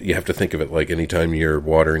you have to think of it like anytime you're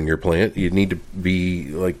watering your plant, you need to be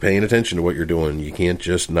like paying attention to what you're doing. You can't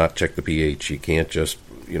just not check the pH. You can't just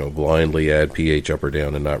blindly add pH up or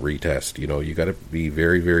down and not retest. You got to be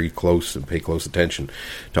very, very close and pay close attention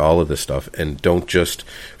to all of this stuff, and don't just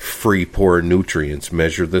free pour nutrients.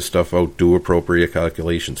 Measure this stuff out, do appropriate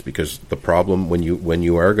calculations, because the problem, when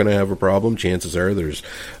you are going to have a problem, chances are there's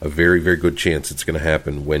a very, very good chance it's going to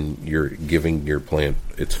happen when you're giving your plant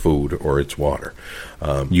its food or its water.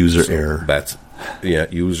 User error.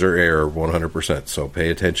 User error 100%. So pay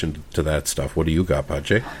attention to that stuff. What do you got,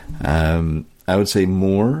 Pache? I would say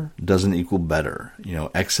more doesn't equal better.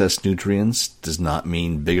 Excess nutrients does not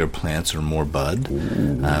mean bigger plants or more bud.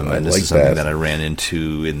 And this is something that I ran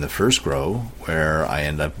into in the first grow, where I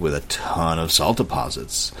end up with a ton of salt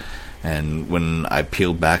deposits. And when I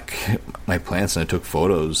peeled back my plants and I took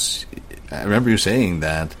photos, I remember you saying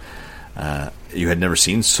that you had never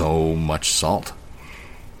seen so much salt.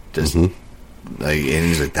 And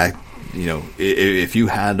he's like that. If you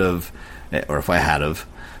had of, or if I had of,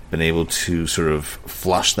 been able to sort of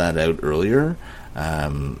flush that out earlier,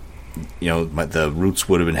 the roots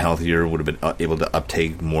would have been healthier, would have been able to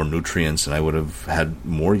uptake more nutrients, and I would have had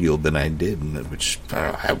more yield than I did, which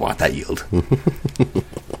I want that yield.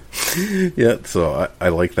 Yeah, so I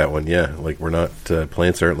like that one. Yeah, like we're not,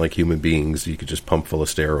 plants aren't like human beings. You could just pump full of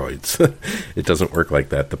steroids. It doesn't work like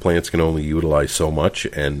that. The plants can only utilize so much,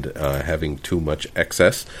 and having too much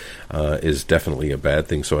excess is definitely a bad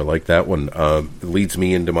thing. So I like that one. It leads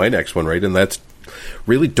me into my next one, right? And that's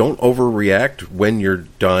really, don't overreact when you're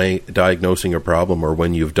diagnosing a problem or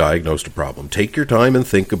when you've diagnosed a problem. Take your time and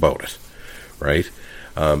think about it, right?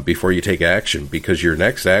 Before you take action, because your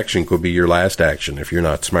next action could be your last action if you're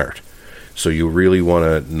not smart. So you really want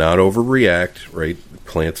to not overreact, right?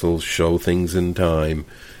 Plants will show things in time.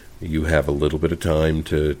 You have a little bit of time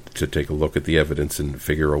to take a look at the evidence and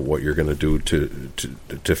figure out what you're going to do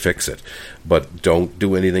to fix it. But don't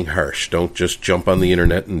do anything harsh. Don't just jump on the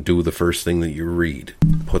internet and do the first thing that you read.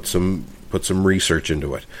 Put some research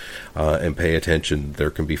into it, and pay attention. There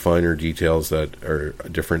can be finer details that are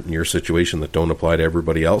different in your situation that don't apply to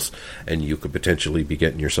everybody else, and you could potentially be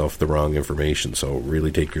getting yourself the wrong information. So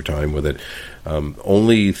really take your time with it.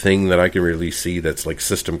 Only thing that I can really see that's like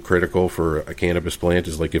system critical for a cannabis plant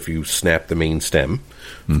is like if you snap the main stem.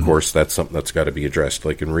 Of course, that's something that's got to be addressed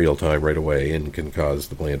like in real time right away, and can cause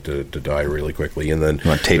the plant to die really quickly. And then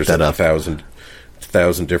tape that up.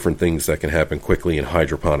 1,000 different things that can happen quickly in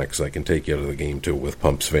hydroponics that can take you out of the game too, with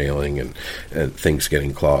pumps failing and things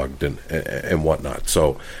getting clogged and whatnot.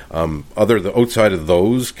 So outside of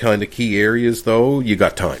those kind of key areas, though, you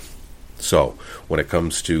got time. So when it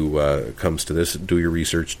comes to this, do your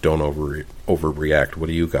research. Don't overreact. What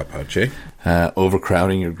do you got, Pache?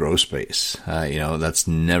 Overcrowding your grow space. That's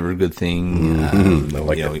never a good thing.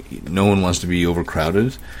 No one wants to be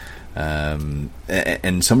overcrowded.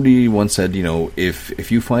 And somebody once said,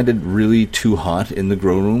 if you find it really too hot in the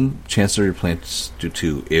grow room, chances are your plants do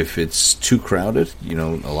too. If it's too crowded, a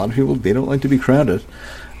lot of people, they don't like to be crowded.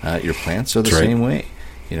 Your plants are the same way.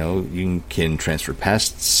 You can transfer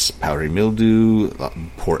pests, powdery mildew,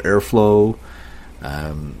 poor airflow.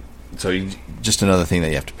 Just another thing that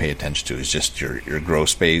you have to pay attention to is just your grow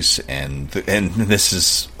space. And this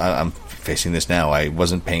is, I'm facing this now. I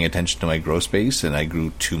wasn't paying attention to my grow space, and I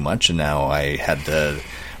grew too much, and now I had to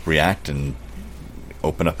react and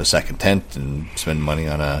open up a second tent and spend money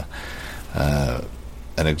on an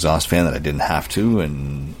exhaust fan that I didn't have to.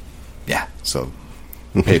 And so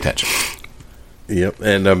pay attention. Yep,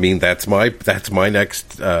 and I mean that's my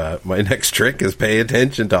next trick is pay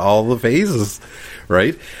attention to all the phases,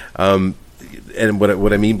 right? And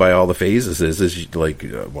what I mean by all the phases is like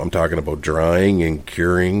I'm talking about drying and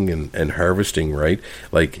curing and harvesting, right?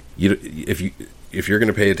 Like if you're going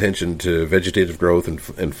to pay attention to vegetative growth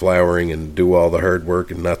and flowering and do all the hard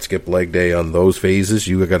work and not skip leg day on those phases,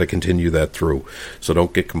 you got to continue that through. So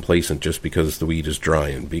don't get complacent just because the weed is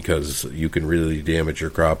drying, because you can really damage your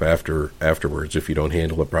crop afterwards if you don't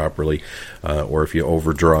handle it properly, or if you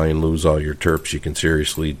over dry and lose all your terps, you can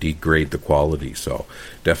seriously degrade the quality. So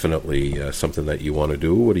definitely something that you want to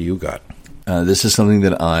do. What do you got? This is something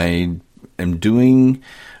that I am doing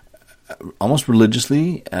almost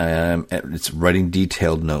religiously. It's writing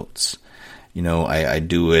detailed notes. I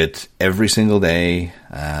do it every single day,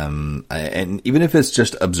 and even if it's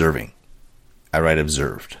just observing, I write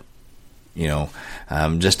observed.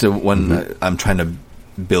 Just when I'm trying to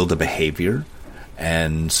build a behavior,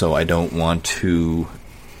 and so I don't want to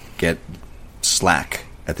get slack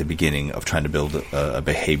at the beginning of trying to build a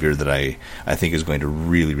behavior that I think is going to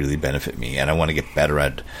really, really benefit me. And I want to get better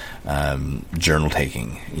at journal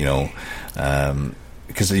taking,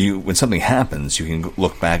 because when something happens, you can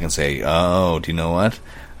look back and say, oh, do you know what?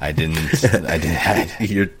 I didn't.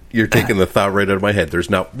 You're taking the thought right out of my head. There's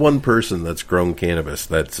not one person that's grown cannabis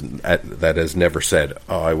that has never said,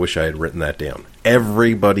 "Oh, I wish I had written that down."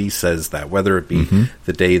 Everybody says that, whether it be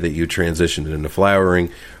the day that you transitioned into flowering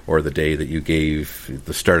or the day that you gave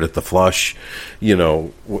the start at the flush.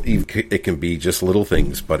 It can be just little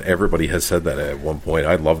things, but everybody has said that at one point.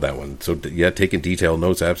 I love that one. So yeah, taking detailed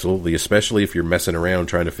notes, absolutely, especially if you're messing around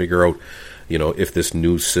trying to figure out, if this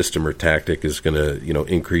new system or tactic is going to,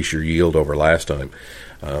 increase your yield over last time.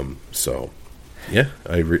 I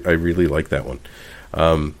really like that one.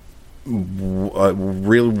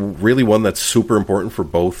 Really one that's super important for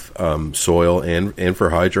both soil and for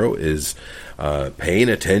hydro is paying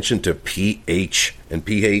attention to pH. And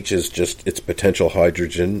pH is just its potential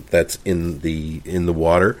hydrogen that's in the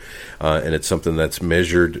water, and it's something that's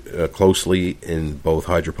measured closely in both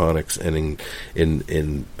hydroponics and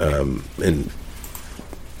in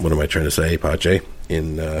what am I trying to say, Pache?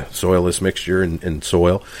 In soilless mixture and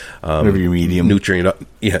soil, medium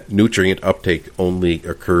nutrient uptake only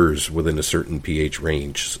occurs within a certain pH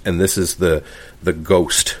range, and this is the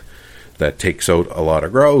ghost that takes out a lot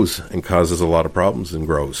of grows and causes a lot of problems in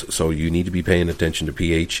grows. So you need to be paying attention to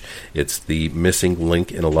pH. It's the missing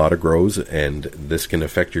link in a lot of grows, and this can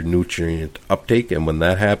affect your nutrient uptake. And when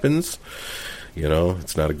that happens,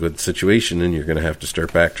 it's not a good situation, and you're going to have to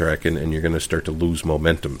start backtracking, and you're going to start to lose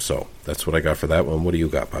momentum. So that's what I got for that one. What do you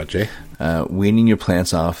got, Pache? Weaning your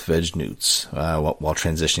plants off veg newts while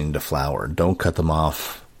transitioning to flower. Don't cut them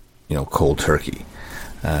off, cold turkey.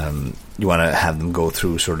 You want to have them go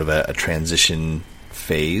through sort of a transition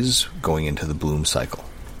phase going into the bloom cycle.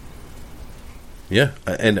 Yeah,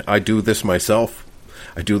 and I do this myself.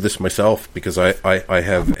 Because I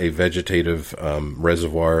have a vegetative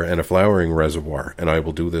reservoir and a flowering reservoir, and I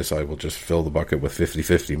will do this. I will just fill the bucket with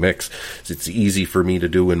 50-50 mix. It's easy for me to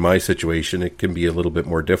do in my situation. It can be a little bit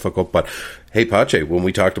more difficult. But, hey, Pache, when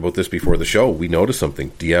we talked about this before the show, we noticed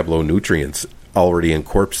something. Diablo Nutrients already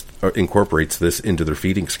incorporates this into their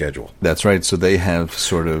feeding schedule. That's right. So they have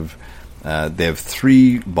they have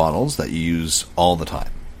 3 bottles that you use all the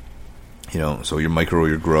time. So your micro,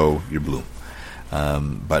 your grow, your bloom.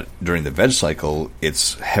 But during the veg cycle,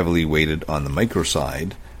 it's heavily weighted on the micro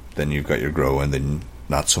side. Then you've got your grow, and then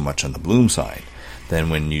not so much on the bloom side. Then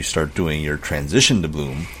when you start doing your transition to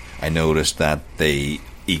bloom, I noticed that they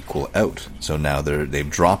equal out. So now they've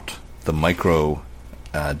dropped the micro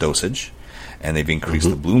dosage, and they've increased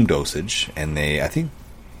the bloom dosage. And I think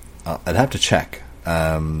I'd have to check.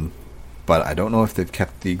 but I don't know if they've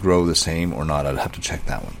kept the grow the same or not. I'd have to check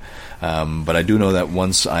that one. But I do know that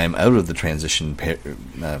once I'm out of the transition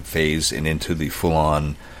phase and into the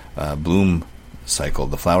full-on bloom cycle,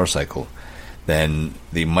 the flower cycle, then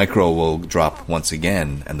the micro will drop once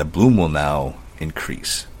again, and the bloom will now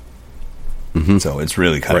increase. Mm-hmm. So it's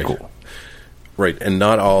really kind of cool. Right, and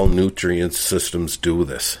not all nutrient systems do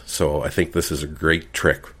this. So I think this is a great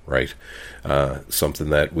trick, right? Something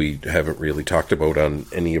that we haven't really talked about on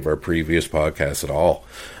any of our previous podcasts at all.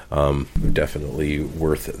 Definitely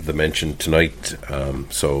worth the mention tonight.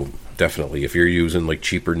 So definitely, if you're using like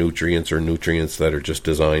cheaper nutrients or nutrients that are just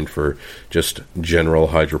designed for just general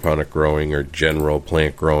hydroponic growing or general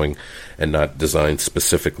plant growing and not designed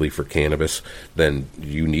specifically for cannabis, then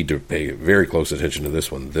you need to pay very close attention to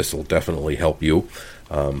this one. This will definitely help you.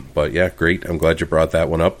 But yeah, great. I'm glad you brought that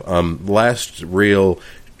one up. Last real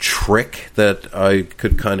trick that I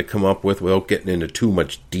could kind of come up with without getting into too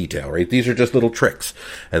much detail, right? These are just little tricks,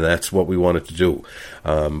 and that's what we wanted to do.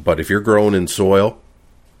 But if you're growing in soil,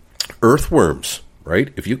 earthworms,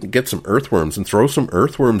 right? If you can get some earthworms and throw some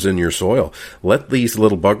earthworms in your soil, let these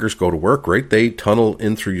little buggers go to work, right? They tunnel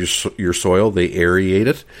in through your soil, they aerate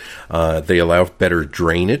it, they allow better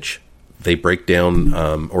drainage, they break down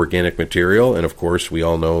organic material, and of course we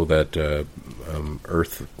all know that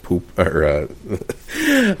earthworm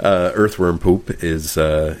poop is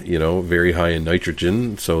very high in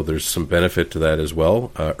nitrogen, so there's some benefit to that as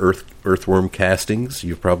well. Earthworm castings,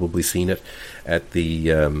 you've probably seen it at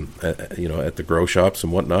the at the grow shops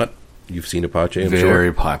and whatnot. You've seen Apache, I'm sure.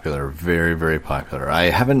 Very popular, very, very popular.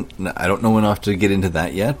 I don't know enough to get into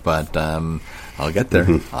that yet, but I'll get there.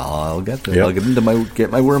 Mm-hmm. I'll get there. Yep. I'll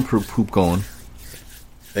get my worm poop going.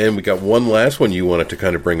 And we got one last one you wanted to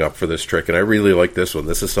kind of bring up for this trick, and I really like this one.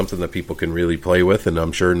 This is something that people can really play with, and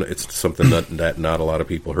I'm sure it's something that not a lot of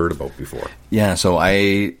people heard about before. Yeah, so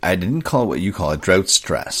I didn't call it what you call it, drought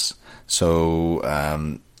stress. So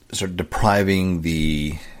sort of depriving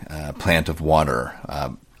the plant of water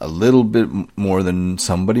a little bit more than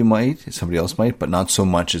somebody else might, but not so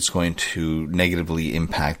much it's going to negatively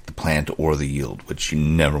impact the plant or the yield, which you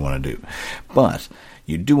never want to do. But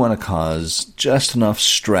you do want to cause just enough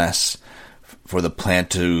stress for the plant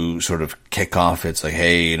to sort of kick off. It's like,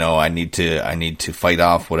 hey, I need to fight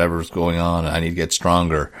off whatever's going on. I need to get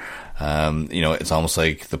stronger. It's almost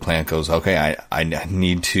like the plant goes, okay, I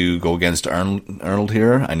need to go against Arnold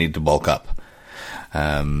here. I need to bulk up.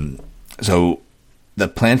 So the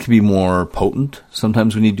plant can be more potent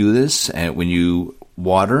sometimes when you do this, and when you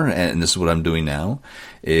water, and this is what I'm doing now,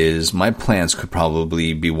 is my plants could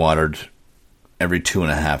probably be watered every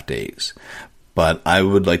 2.5 days. But I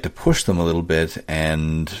would like to push them a little bit,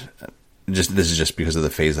 and this is just because of the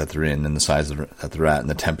phase that they're in and the size that they're at and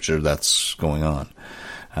the temperature that's going on.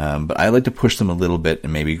 But I like to push them a little bit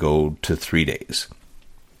and maybe go to 3 days.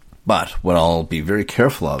 But what I'll be very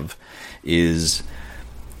careful of is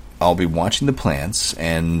I'll be watching the plants,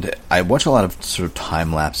 and I watch a lot of sort of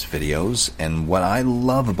time-lapse videos, and what I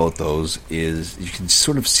love about those is you can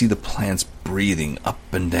sort of see the plants breathing up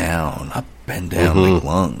and down mm-hmm. like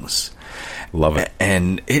lungs. Love it.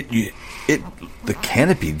 And the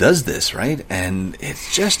canopy does this, right? And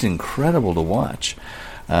it's just incredible to watch.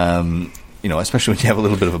 Especially when you have a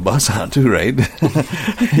little bit of a buzz on too, right?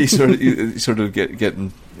 you sort of get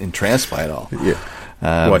entranced by it all.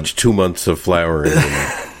 Yeah. Watch 2 months of flowering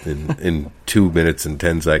in 2 minutes and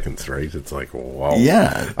 10 seconds, right? It's like, wow.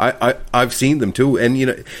 Yeah. I've seen them too. And,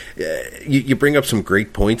 you bring up some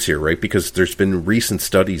great points here, right? Because there's been recent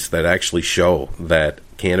studies that actually show that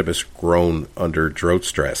cannabis grown under drought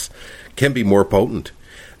stress can be more potent.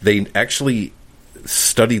 They actually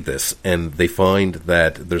studied this, and they find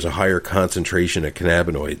that there's a higher concentration of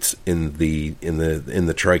cannabinoids in the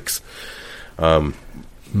trikes.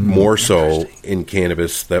 More so in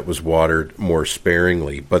cannabis that was watered more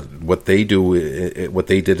sparingly. But what they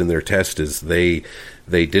did in their test is they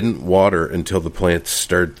didn't water until the plants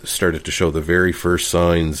started to show the very first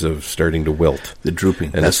signs of starting to wilt. The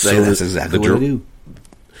drooping. And that's exactly what they do.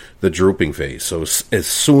 The drooping phase. So as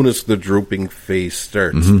soon as the drooping phase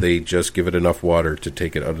starts, mm-hmm. they just give it enough water to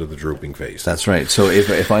take it out of the drooping phase. That's right. So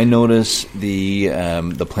if I notice the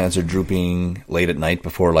plants are drooping late at night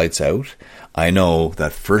before lights out, I know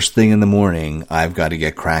that first thing in the morning I've got to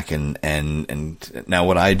get cracking. And now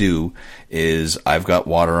what I do is I've got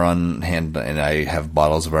water on hand, and I have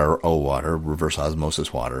bottles of our water, reverse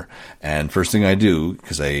osmosis water. And first thing I do,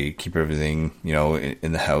 because I keep everything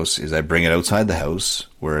in the house, is I bring it outside the house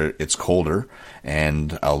where it's colder,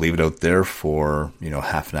 and I'll leave it out there for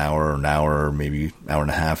half an hour, or maybe an hour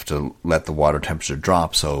and a half to let the water temperature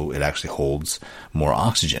drop, so it actually holds more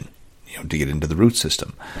oxygen. to get into the root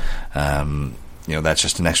system. That's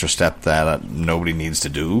just an extra step that nobody needs to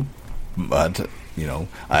do. But,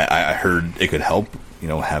 I heard it could help,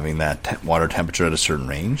 having that water temperature at a certain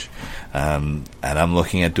range. And I'm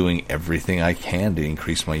looking at doing everything I can to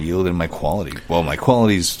increase my yield and my quality. Well, my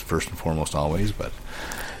quality is first and foremost always, but...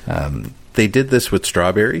 They did this with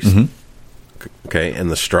strawberries. Mm-hmm. Okay, and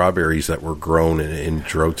the strawberries that were grown in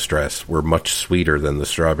drought stress were much sweeter than the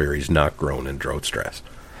strawberries not grown in drought stress.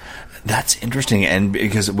 That's interesting, and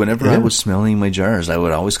because whenever I was smelling my jars, I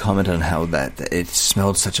would always comment on how that it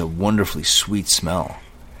smelled such a wonderfully sweet smell.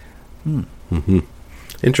 Mm-hmm.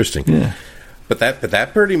 Interesting. Yeah. But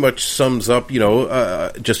that pretty much sums up,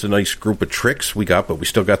 just a nice group of tricks we got, but we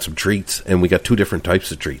still got some treats, and we got two different types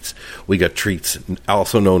of treats. We got treats,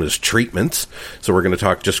 also known as treatments. So we're going to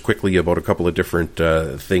talk just quickly about a couple of different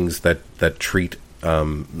things that treat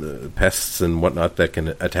pests and whatnot that can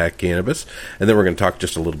attack cannabis. And then we're going to talk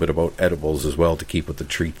just a little bit about edibles as well to keep with the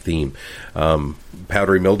treat theme.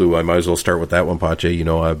 Powdery mildew, I might as well start with that one, Pache.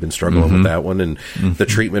 I've been struggling with that one. And the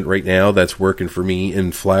treatment right now that's working for me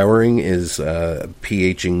in flowering is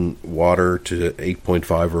pHing water to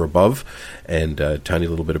 8.5 or above, and a tiny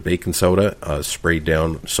little bit of baking soda sprayed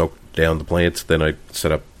down, soaked down the plants. Then I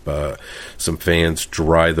set up some fans,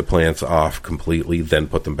 dry the plants off completely, then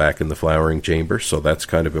put them back in the flowering chamber. So that's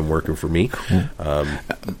kind of been working for me. Cool.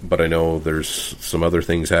 But I know there's some other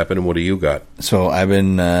things happening. What do you got? So I've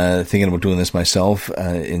been thinking about doing this myself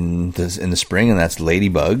in the spring, and that's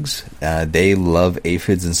ladybugs. They love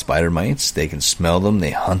aphids and spider mites. They can smell them.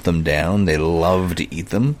 They hunt them down. They love to eat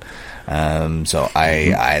them. So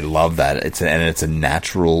I love that. It's a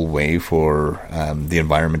natural way for the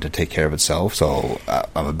environment to take care of itself. So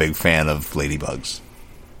I'm a big fan of ladybugs.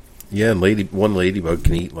 Yeah, and one ladybug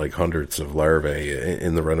can eat like hundreds of larvae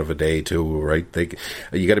in the run of a day too, right?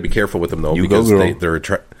 You got to be careful with them though, because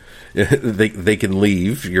they can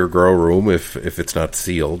leave your grow room if it's not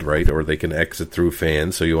sealed, right? Or they can exit through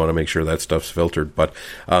fans, so you want to make sure that stuff's filtered. But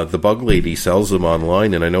the Bug Lady sells them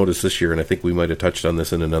online, and I noticed this year, and I think we might have touched on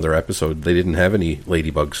this in another episode, they didn't have any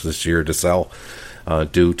ladybugs this year to sell.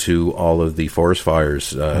 Due to all of the forest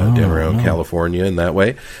fires down around California and that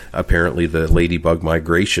way. Apparently the ladybug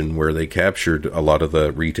migration, where they captured a lot of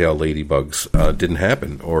the retail ladybugs, didn't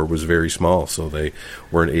happen, or was very small, so they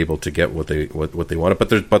weren't able to get what they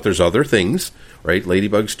wanted. But there's other things, right?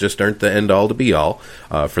 Ladybugs just aren't the end-all to be-all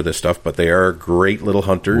for this stuff, but they are great little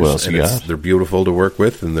hunters, and they're beautiful to work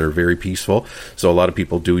with, and they're very peaceful. So a lot of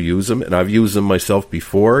people do use them, and I've used them myself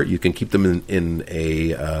before. You can keep them in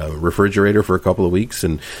a refrigerator for a couple of weeks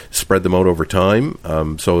and spread them out over time.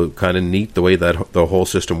 So kind of neat the way that the whole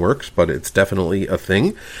system works, but it's definitely a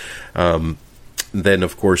thing. Then,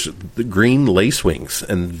 of course, the green lacewings,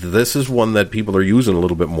 and this is one that people are using a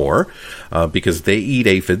little bit more because they eat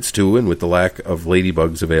aphids too, and with the lack of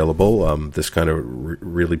ladybugs available, this kind of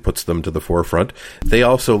really puts them to the forefront. They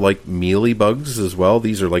also like mealybugs as well.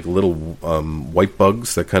 These are like little white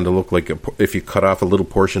bugs that kind of look like if you cut off a little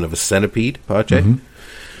portion of a centipede, Pache. Mm-hmm.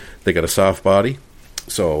 They got a soft body.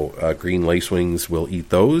 So green lacewings will eat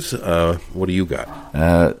those. What do you got?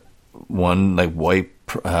 One like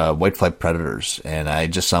whitefly predators, and I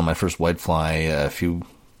just saw my first whitefly a few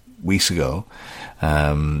weeks ago.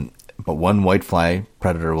 But one whitefly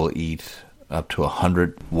predator will eat up to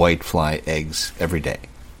 100 whitefly eggs every day.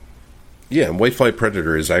 Yeah, and whitefly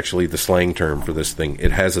predator is actually the slang term for this thing.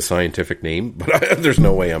 It has a scientific name, but there's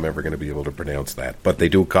no way I'm ever going to be able to pronounce that. But they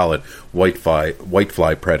do call it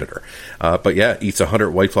whitefly predator. But yeah, eats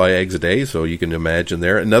 100 whitefly eggs a day, so you can imagine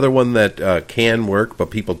there. Another one that can work,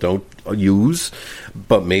 but people don't use,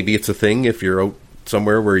 but maybe it's a thing if you're out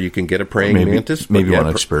somewhere where you can get a praying mantis. Maybe you want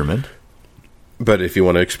to experiment. But if you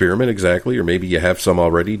want to experiment, exactly, or maybe you have some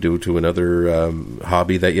already due to another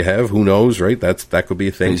hobby that you have, who knows, right? That could be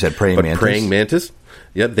a thing. You said praying mantis? Praying mantis,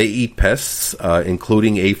 yeah, they eat pests,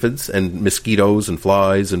 including aphids and mosquitoes and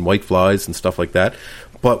flies and whiteflies and stuff like that.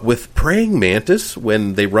 But with praying mantis,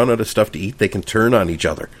 when they run out of stuff to eat, they can turn on each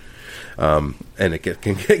other. And it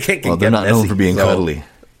can well, they're not messy. Known for being cuddly.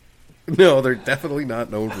 No, they're definitely not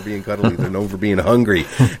known for being cuddly. They're known for being hungry.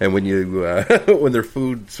 And when when their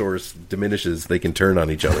food source diminishes, they can turn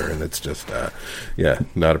on each other, and it's just,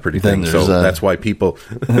 not a pretty thing. So that's why people.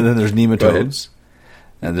 And then there's nematodes,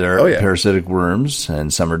 and there are parasitic worms,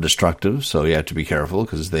 and some are destructive. So you have to be careful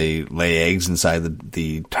because they lay eggs inside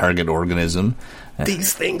the target organism.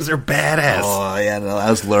 These things are badass. Oh yeah, it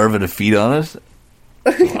allows larvae to feed on it.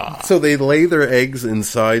 So they lay their eggs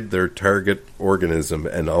inside their target organism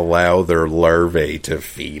and allow their larvae to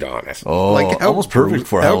feed on it. Oh, like almost perfect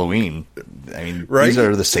for Halloween. I mean, right? These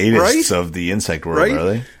are the sadists of the insect world, are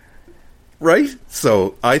they? Right?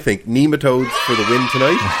 So I think nematodes for the win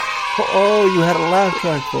tonight. Oh, you had a laugh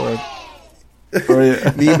track for it.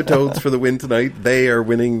 Nematodes for the win tonight. They are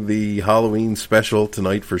winning the Halloween special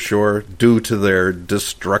tonight for sure, due to their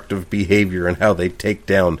destructive behavior and how they take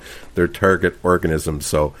down their target organisms.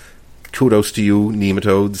 So kudos to you,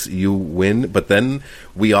 nematodes. You win. But then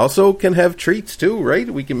we also can have treats too, right?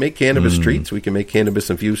 We can make cannabis treats. We can make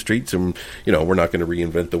cannabis-infused treats. And, we're not going to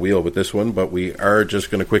reinvent the wheel with this one, but we are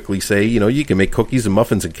just going to quickly say, you can make cookies and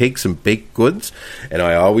muffins and cakes and baked goods. And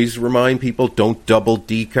I always remind people, don't double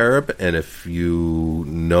decarb. And if you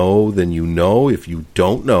know, then you know. If you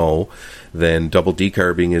don't know, then double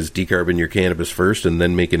decarbing is decarbing your cannabis first and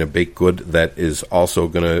then making a baked good that is also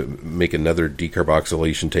going to make another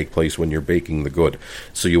decarboxylation take place when you're baking the good.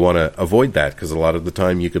 So you want to avoid that, because a lot of the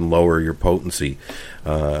time you can lower your potency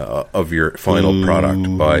of your final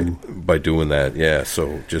product by doing that. Yeah,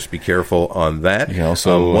 so just be careful on that. You can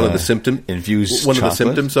also one of the symptoms infuse one chocolate. Of the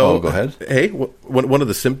symptoms. Go ahead. Hey, one of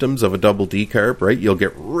the symptoms of a double decarb, right? You'll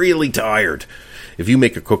get really tired. If you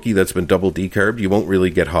make a cookie that's been double decarbed, you won't really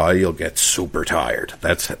get high. You'll get super tired.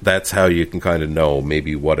 That's how you can kind of know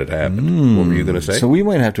maybe what had happened. What were you going to say? So we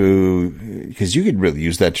might have to, because you could really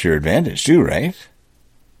use that to your advantage too, right?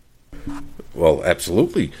 Well,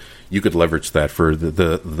 absolutely. You could leverage that for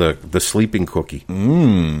the sleeping cookie.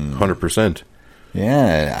 100%.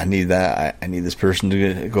 Yeah, I need that. I need this person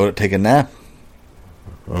to go take a nap.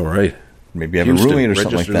 All right. Maybe have a roommate or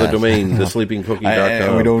something like that. Register the domain, thesleepingcookie.com.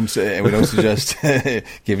 And we don't suggest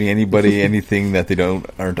giving anybody anything that they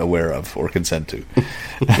aren't aware of or consent to.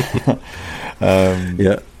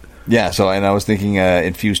 Yeah. So, and I was thinking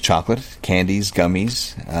infused chocolate, candies,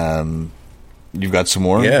 gummies. You've got some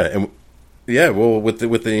more. Yeah, well, with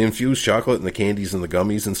the infused chocolate and the candies and the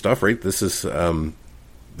gummies and stuff, right? This is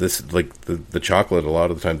like the chocolate. A lot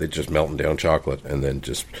of the time, they just melting down chocolate and then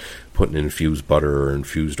just putting infused butter or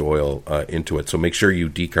infused oil into it. So make sure you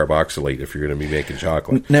decarboxylate if you're going to be making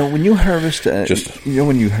chocolate. Now, when you harvest, like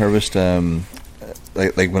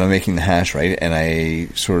when I'm making the hash, right, and I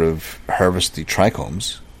sort of harvest the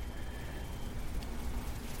trichomes.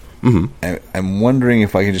 I'm wondering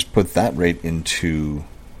if I can just put that right into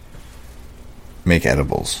make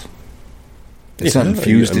edibles. It's not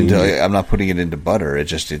infused into. I'm not putting it into butter. It's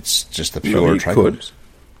just the pure trichomes. Could.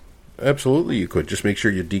 Absolutely, you could. Just make sure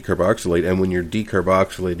you decarboxylate, and when you're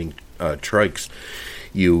decarboxylating trikes,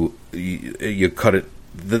 you cut it.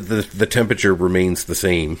 The temperature remains the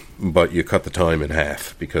same, but you cut the time in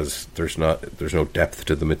half because there's no depth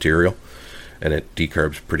to the material, and it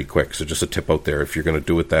decarbs pretty quick. So just a tip out there: if you're going to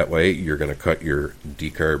do it that way, you're going to cut your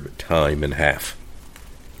decarb time in half.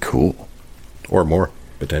 Cool, or more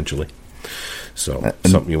potentially. So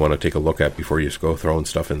something you want to take a look at before you go throwing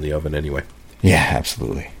stuff in the oven anyway. Yeah,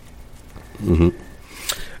 absolutely. And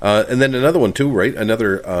then another one too, right?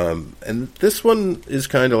 Another, and this one is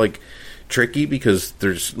kind of like tricky because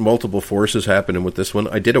there's multiple forces happening with this one.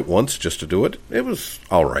 I did it once just to do it. It was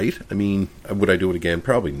all right. I mean, would I do it again?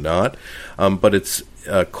 Probably not. But it's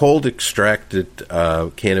cold extracted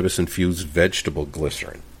cannabis-infused vegetable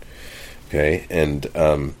glycerin. Okay,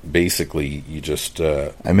 and basically you just...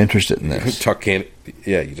 I'm interested in this.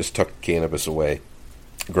 You just tuck cannabis away,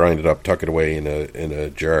 grind it up, tuck it away in a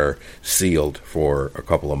jar, sealed for a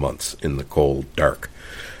couple of months in the cold, dark.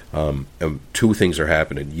 And two things are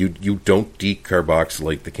happening. You don't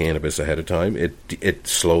decarboxylate the cannabis ahead of time. It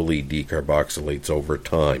slowly decarboxylates over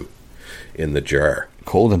time in the jar.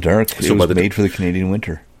 Cold and dark. So it was made for the Canadian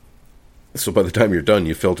winter. So by the time you're done,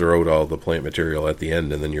 you filter out all the plant material at the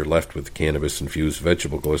end, and then you're left with cannabis-infused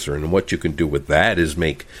vegetable glycerin. And what you can do with that is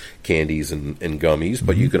make candies and gummies,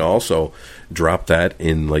 but you can also drop that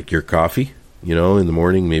in like your coffee. In the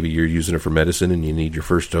morning, maybe you're using it for medicine and you need your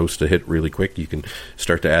first dose to hit really quick. You can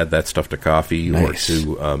start to add that stuff to coffee or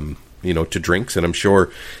to to drinks. And I'm sure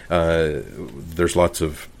there's lots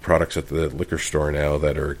of products at the liquor store now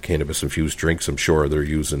that are cannabis-infused drinks. I'm sure they're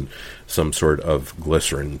using some sort of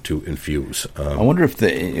glycerin to infuse. I wonder if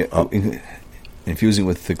infusing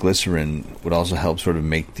with the glycerin would also help sort of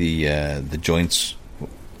make the joints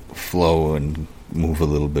flow and move a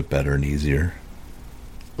little bit better and easier.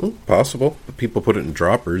 Possible. People put it in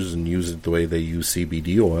droppers and use it the way they use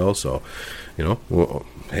CBD oil. So,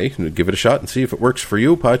 hey, give it a shot and see if it works for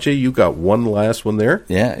you. Pache, you got one last one there.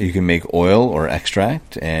 Yeah, you can make oil or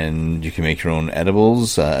extract, and you can make your own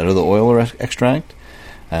edibles out of the oil or extract.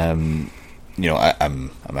 I'm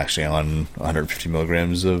actually on 150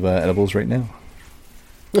 milligrams of edibles right now.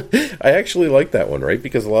 I actually like that one, right?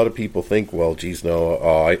 Because a lot of people think, well, geez, no,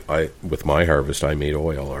 I with my harvest I made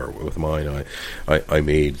oil, or with mine I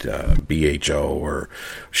made BHO or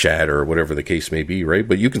shatter or whatever the case may be, right?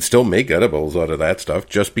 But you can still make edibles out of that stuff.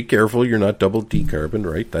 Just be careful you're not double decarboned,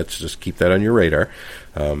 right? That's just keep that on your radar.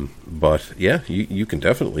 But yeah, you can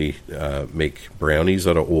definitely make brownies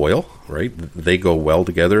out of oil, right? They go well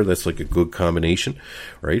together. That's like a good combination,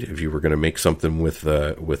 right? If you were going to make something with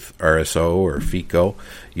RSO or FICO,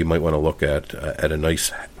 you might want to look at a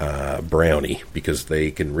nice brownie, because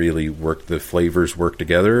they can really work, the flavors work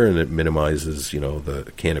together, and it minimizes,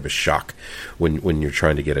 the cannabis shock when you're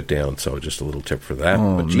trying to get it down. So just a little tip for that.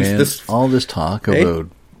 Oh, but geez, man, all this talk about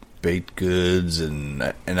baked goods, and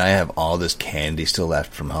I have all this candy still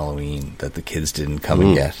left from Halloween that the kids didn't come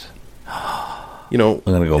and get. I'm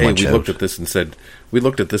gonna go munch out. looked at this and said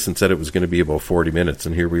it was going to be about 40 minutes,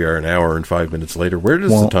 and here we are, an hour and 5 minutes later. Where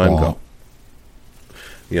does the time go?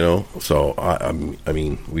 So I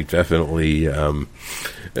mean, we definitely allotted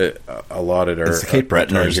our. It's the Cape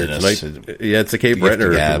Bretoners here tonight. Yeah, it's the Cape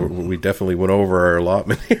Bretoners. We definitely went over our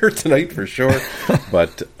allotment here tonight for sure.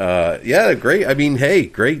 But yeah, great. I mean, hey,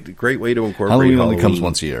 great way to incorporate Halloween. Only comes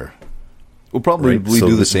once a year. We'll probably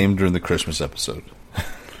do the same during the Christmas episode.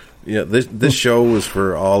 Yeah, this show was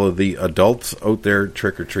for all of the adults out there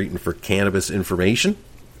trick-or-treating for cannabis information,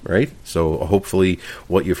 right? So hopefully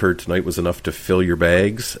what you've heard tonight was enough to fill your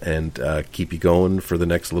bags and keep you going for the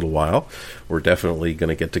next little while. We're definitely going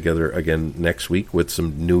to get together again next week with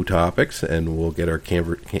some new topics, and we'll get our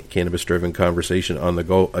cannabis-driven conversation on the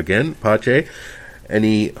go again. Pache,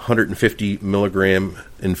 any 150 milligram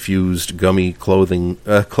infused gummy closing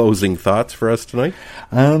thoughts for us tonight?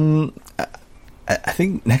 I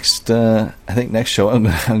think next show I'm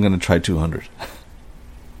going to try 200.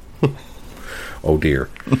 Oh dear!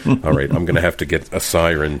 All right, I'm going to have to get a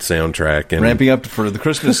siren soundtrack and ramping up for the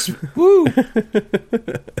Christmas. Woo!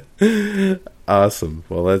 Awesome.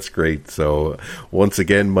 Well, that's great. So once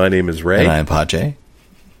again, my name is Ray, and I'm Pache,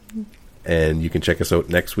 and you can check us out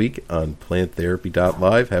next week on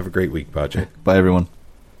PlantTherapy.live. Have a great week, Pache. Bye, everyone.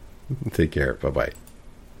 Take care. Bye bye.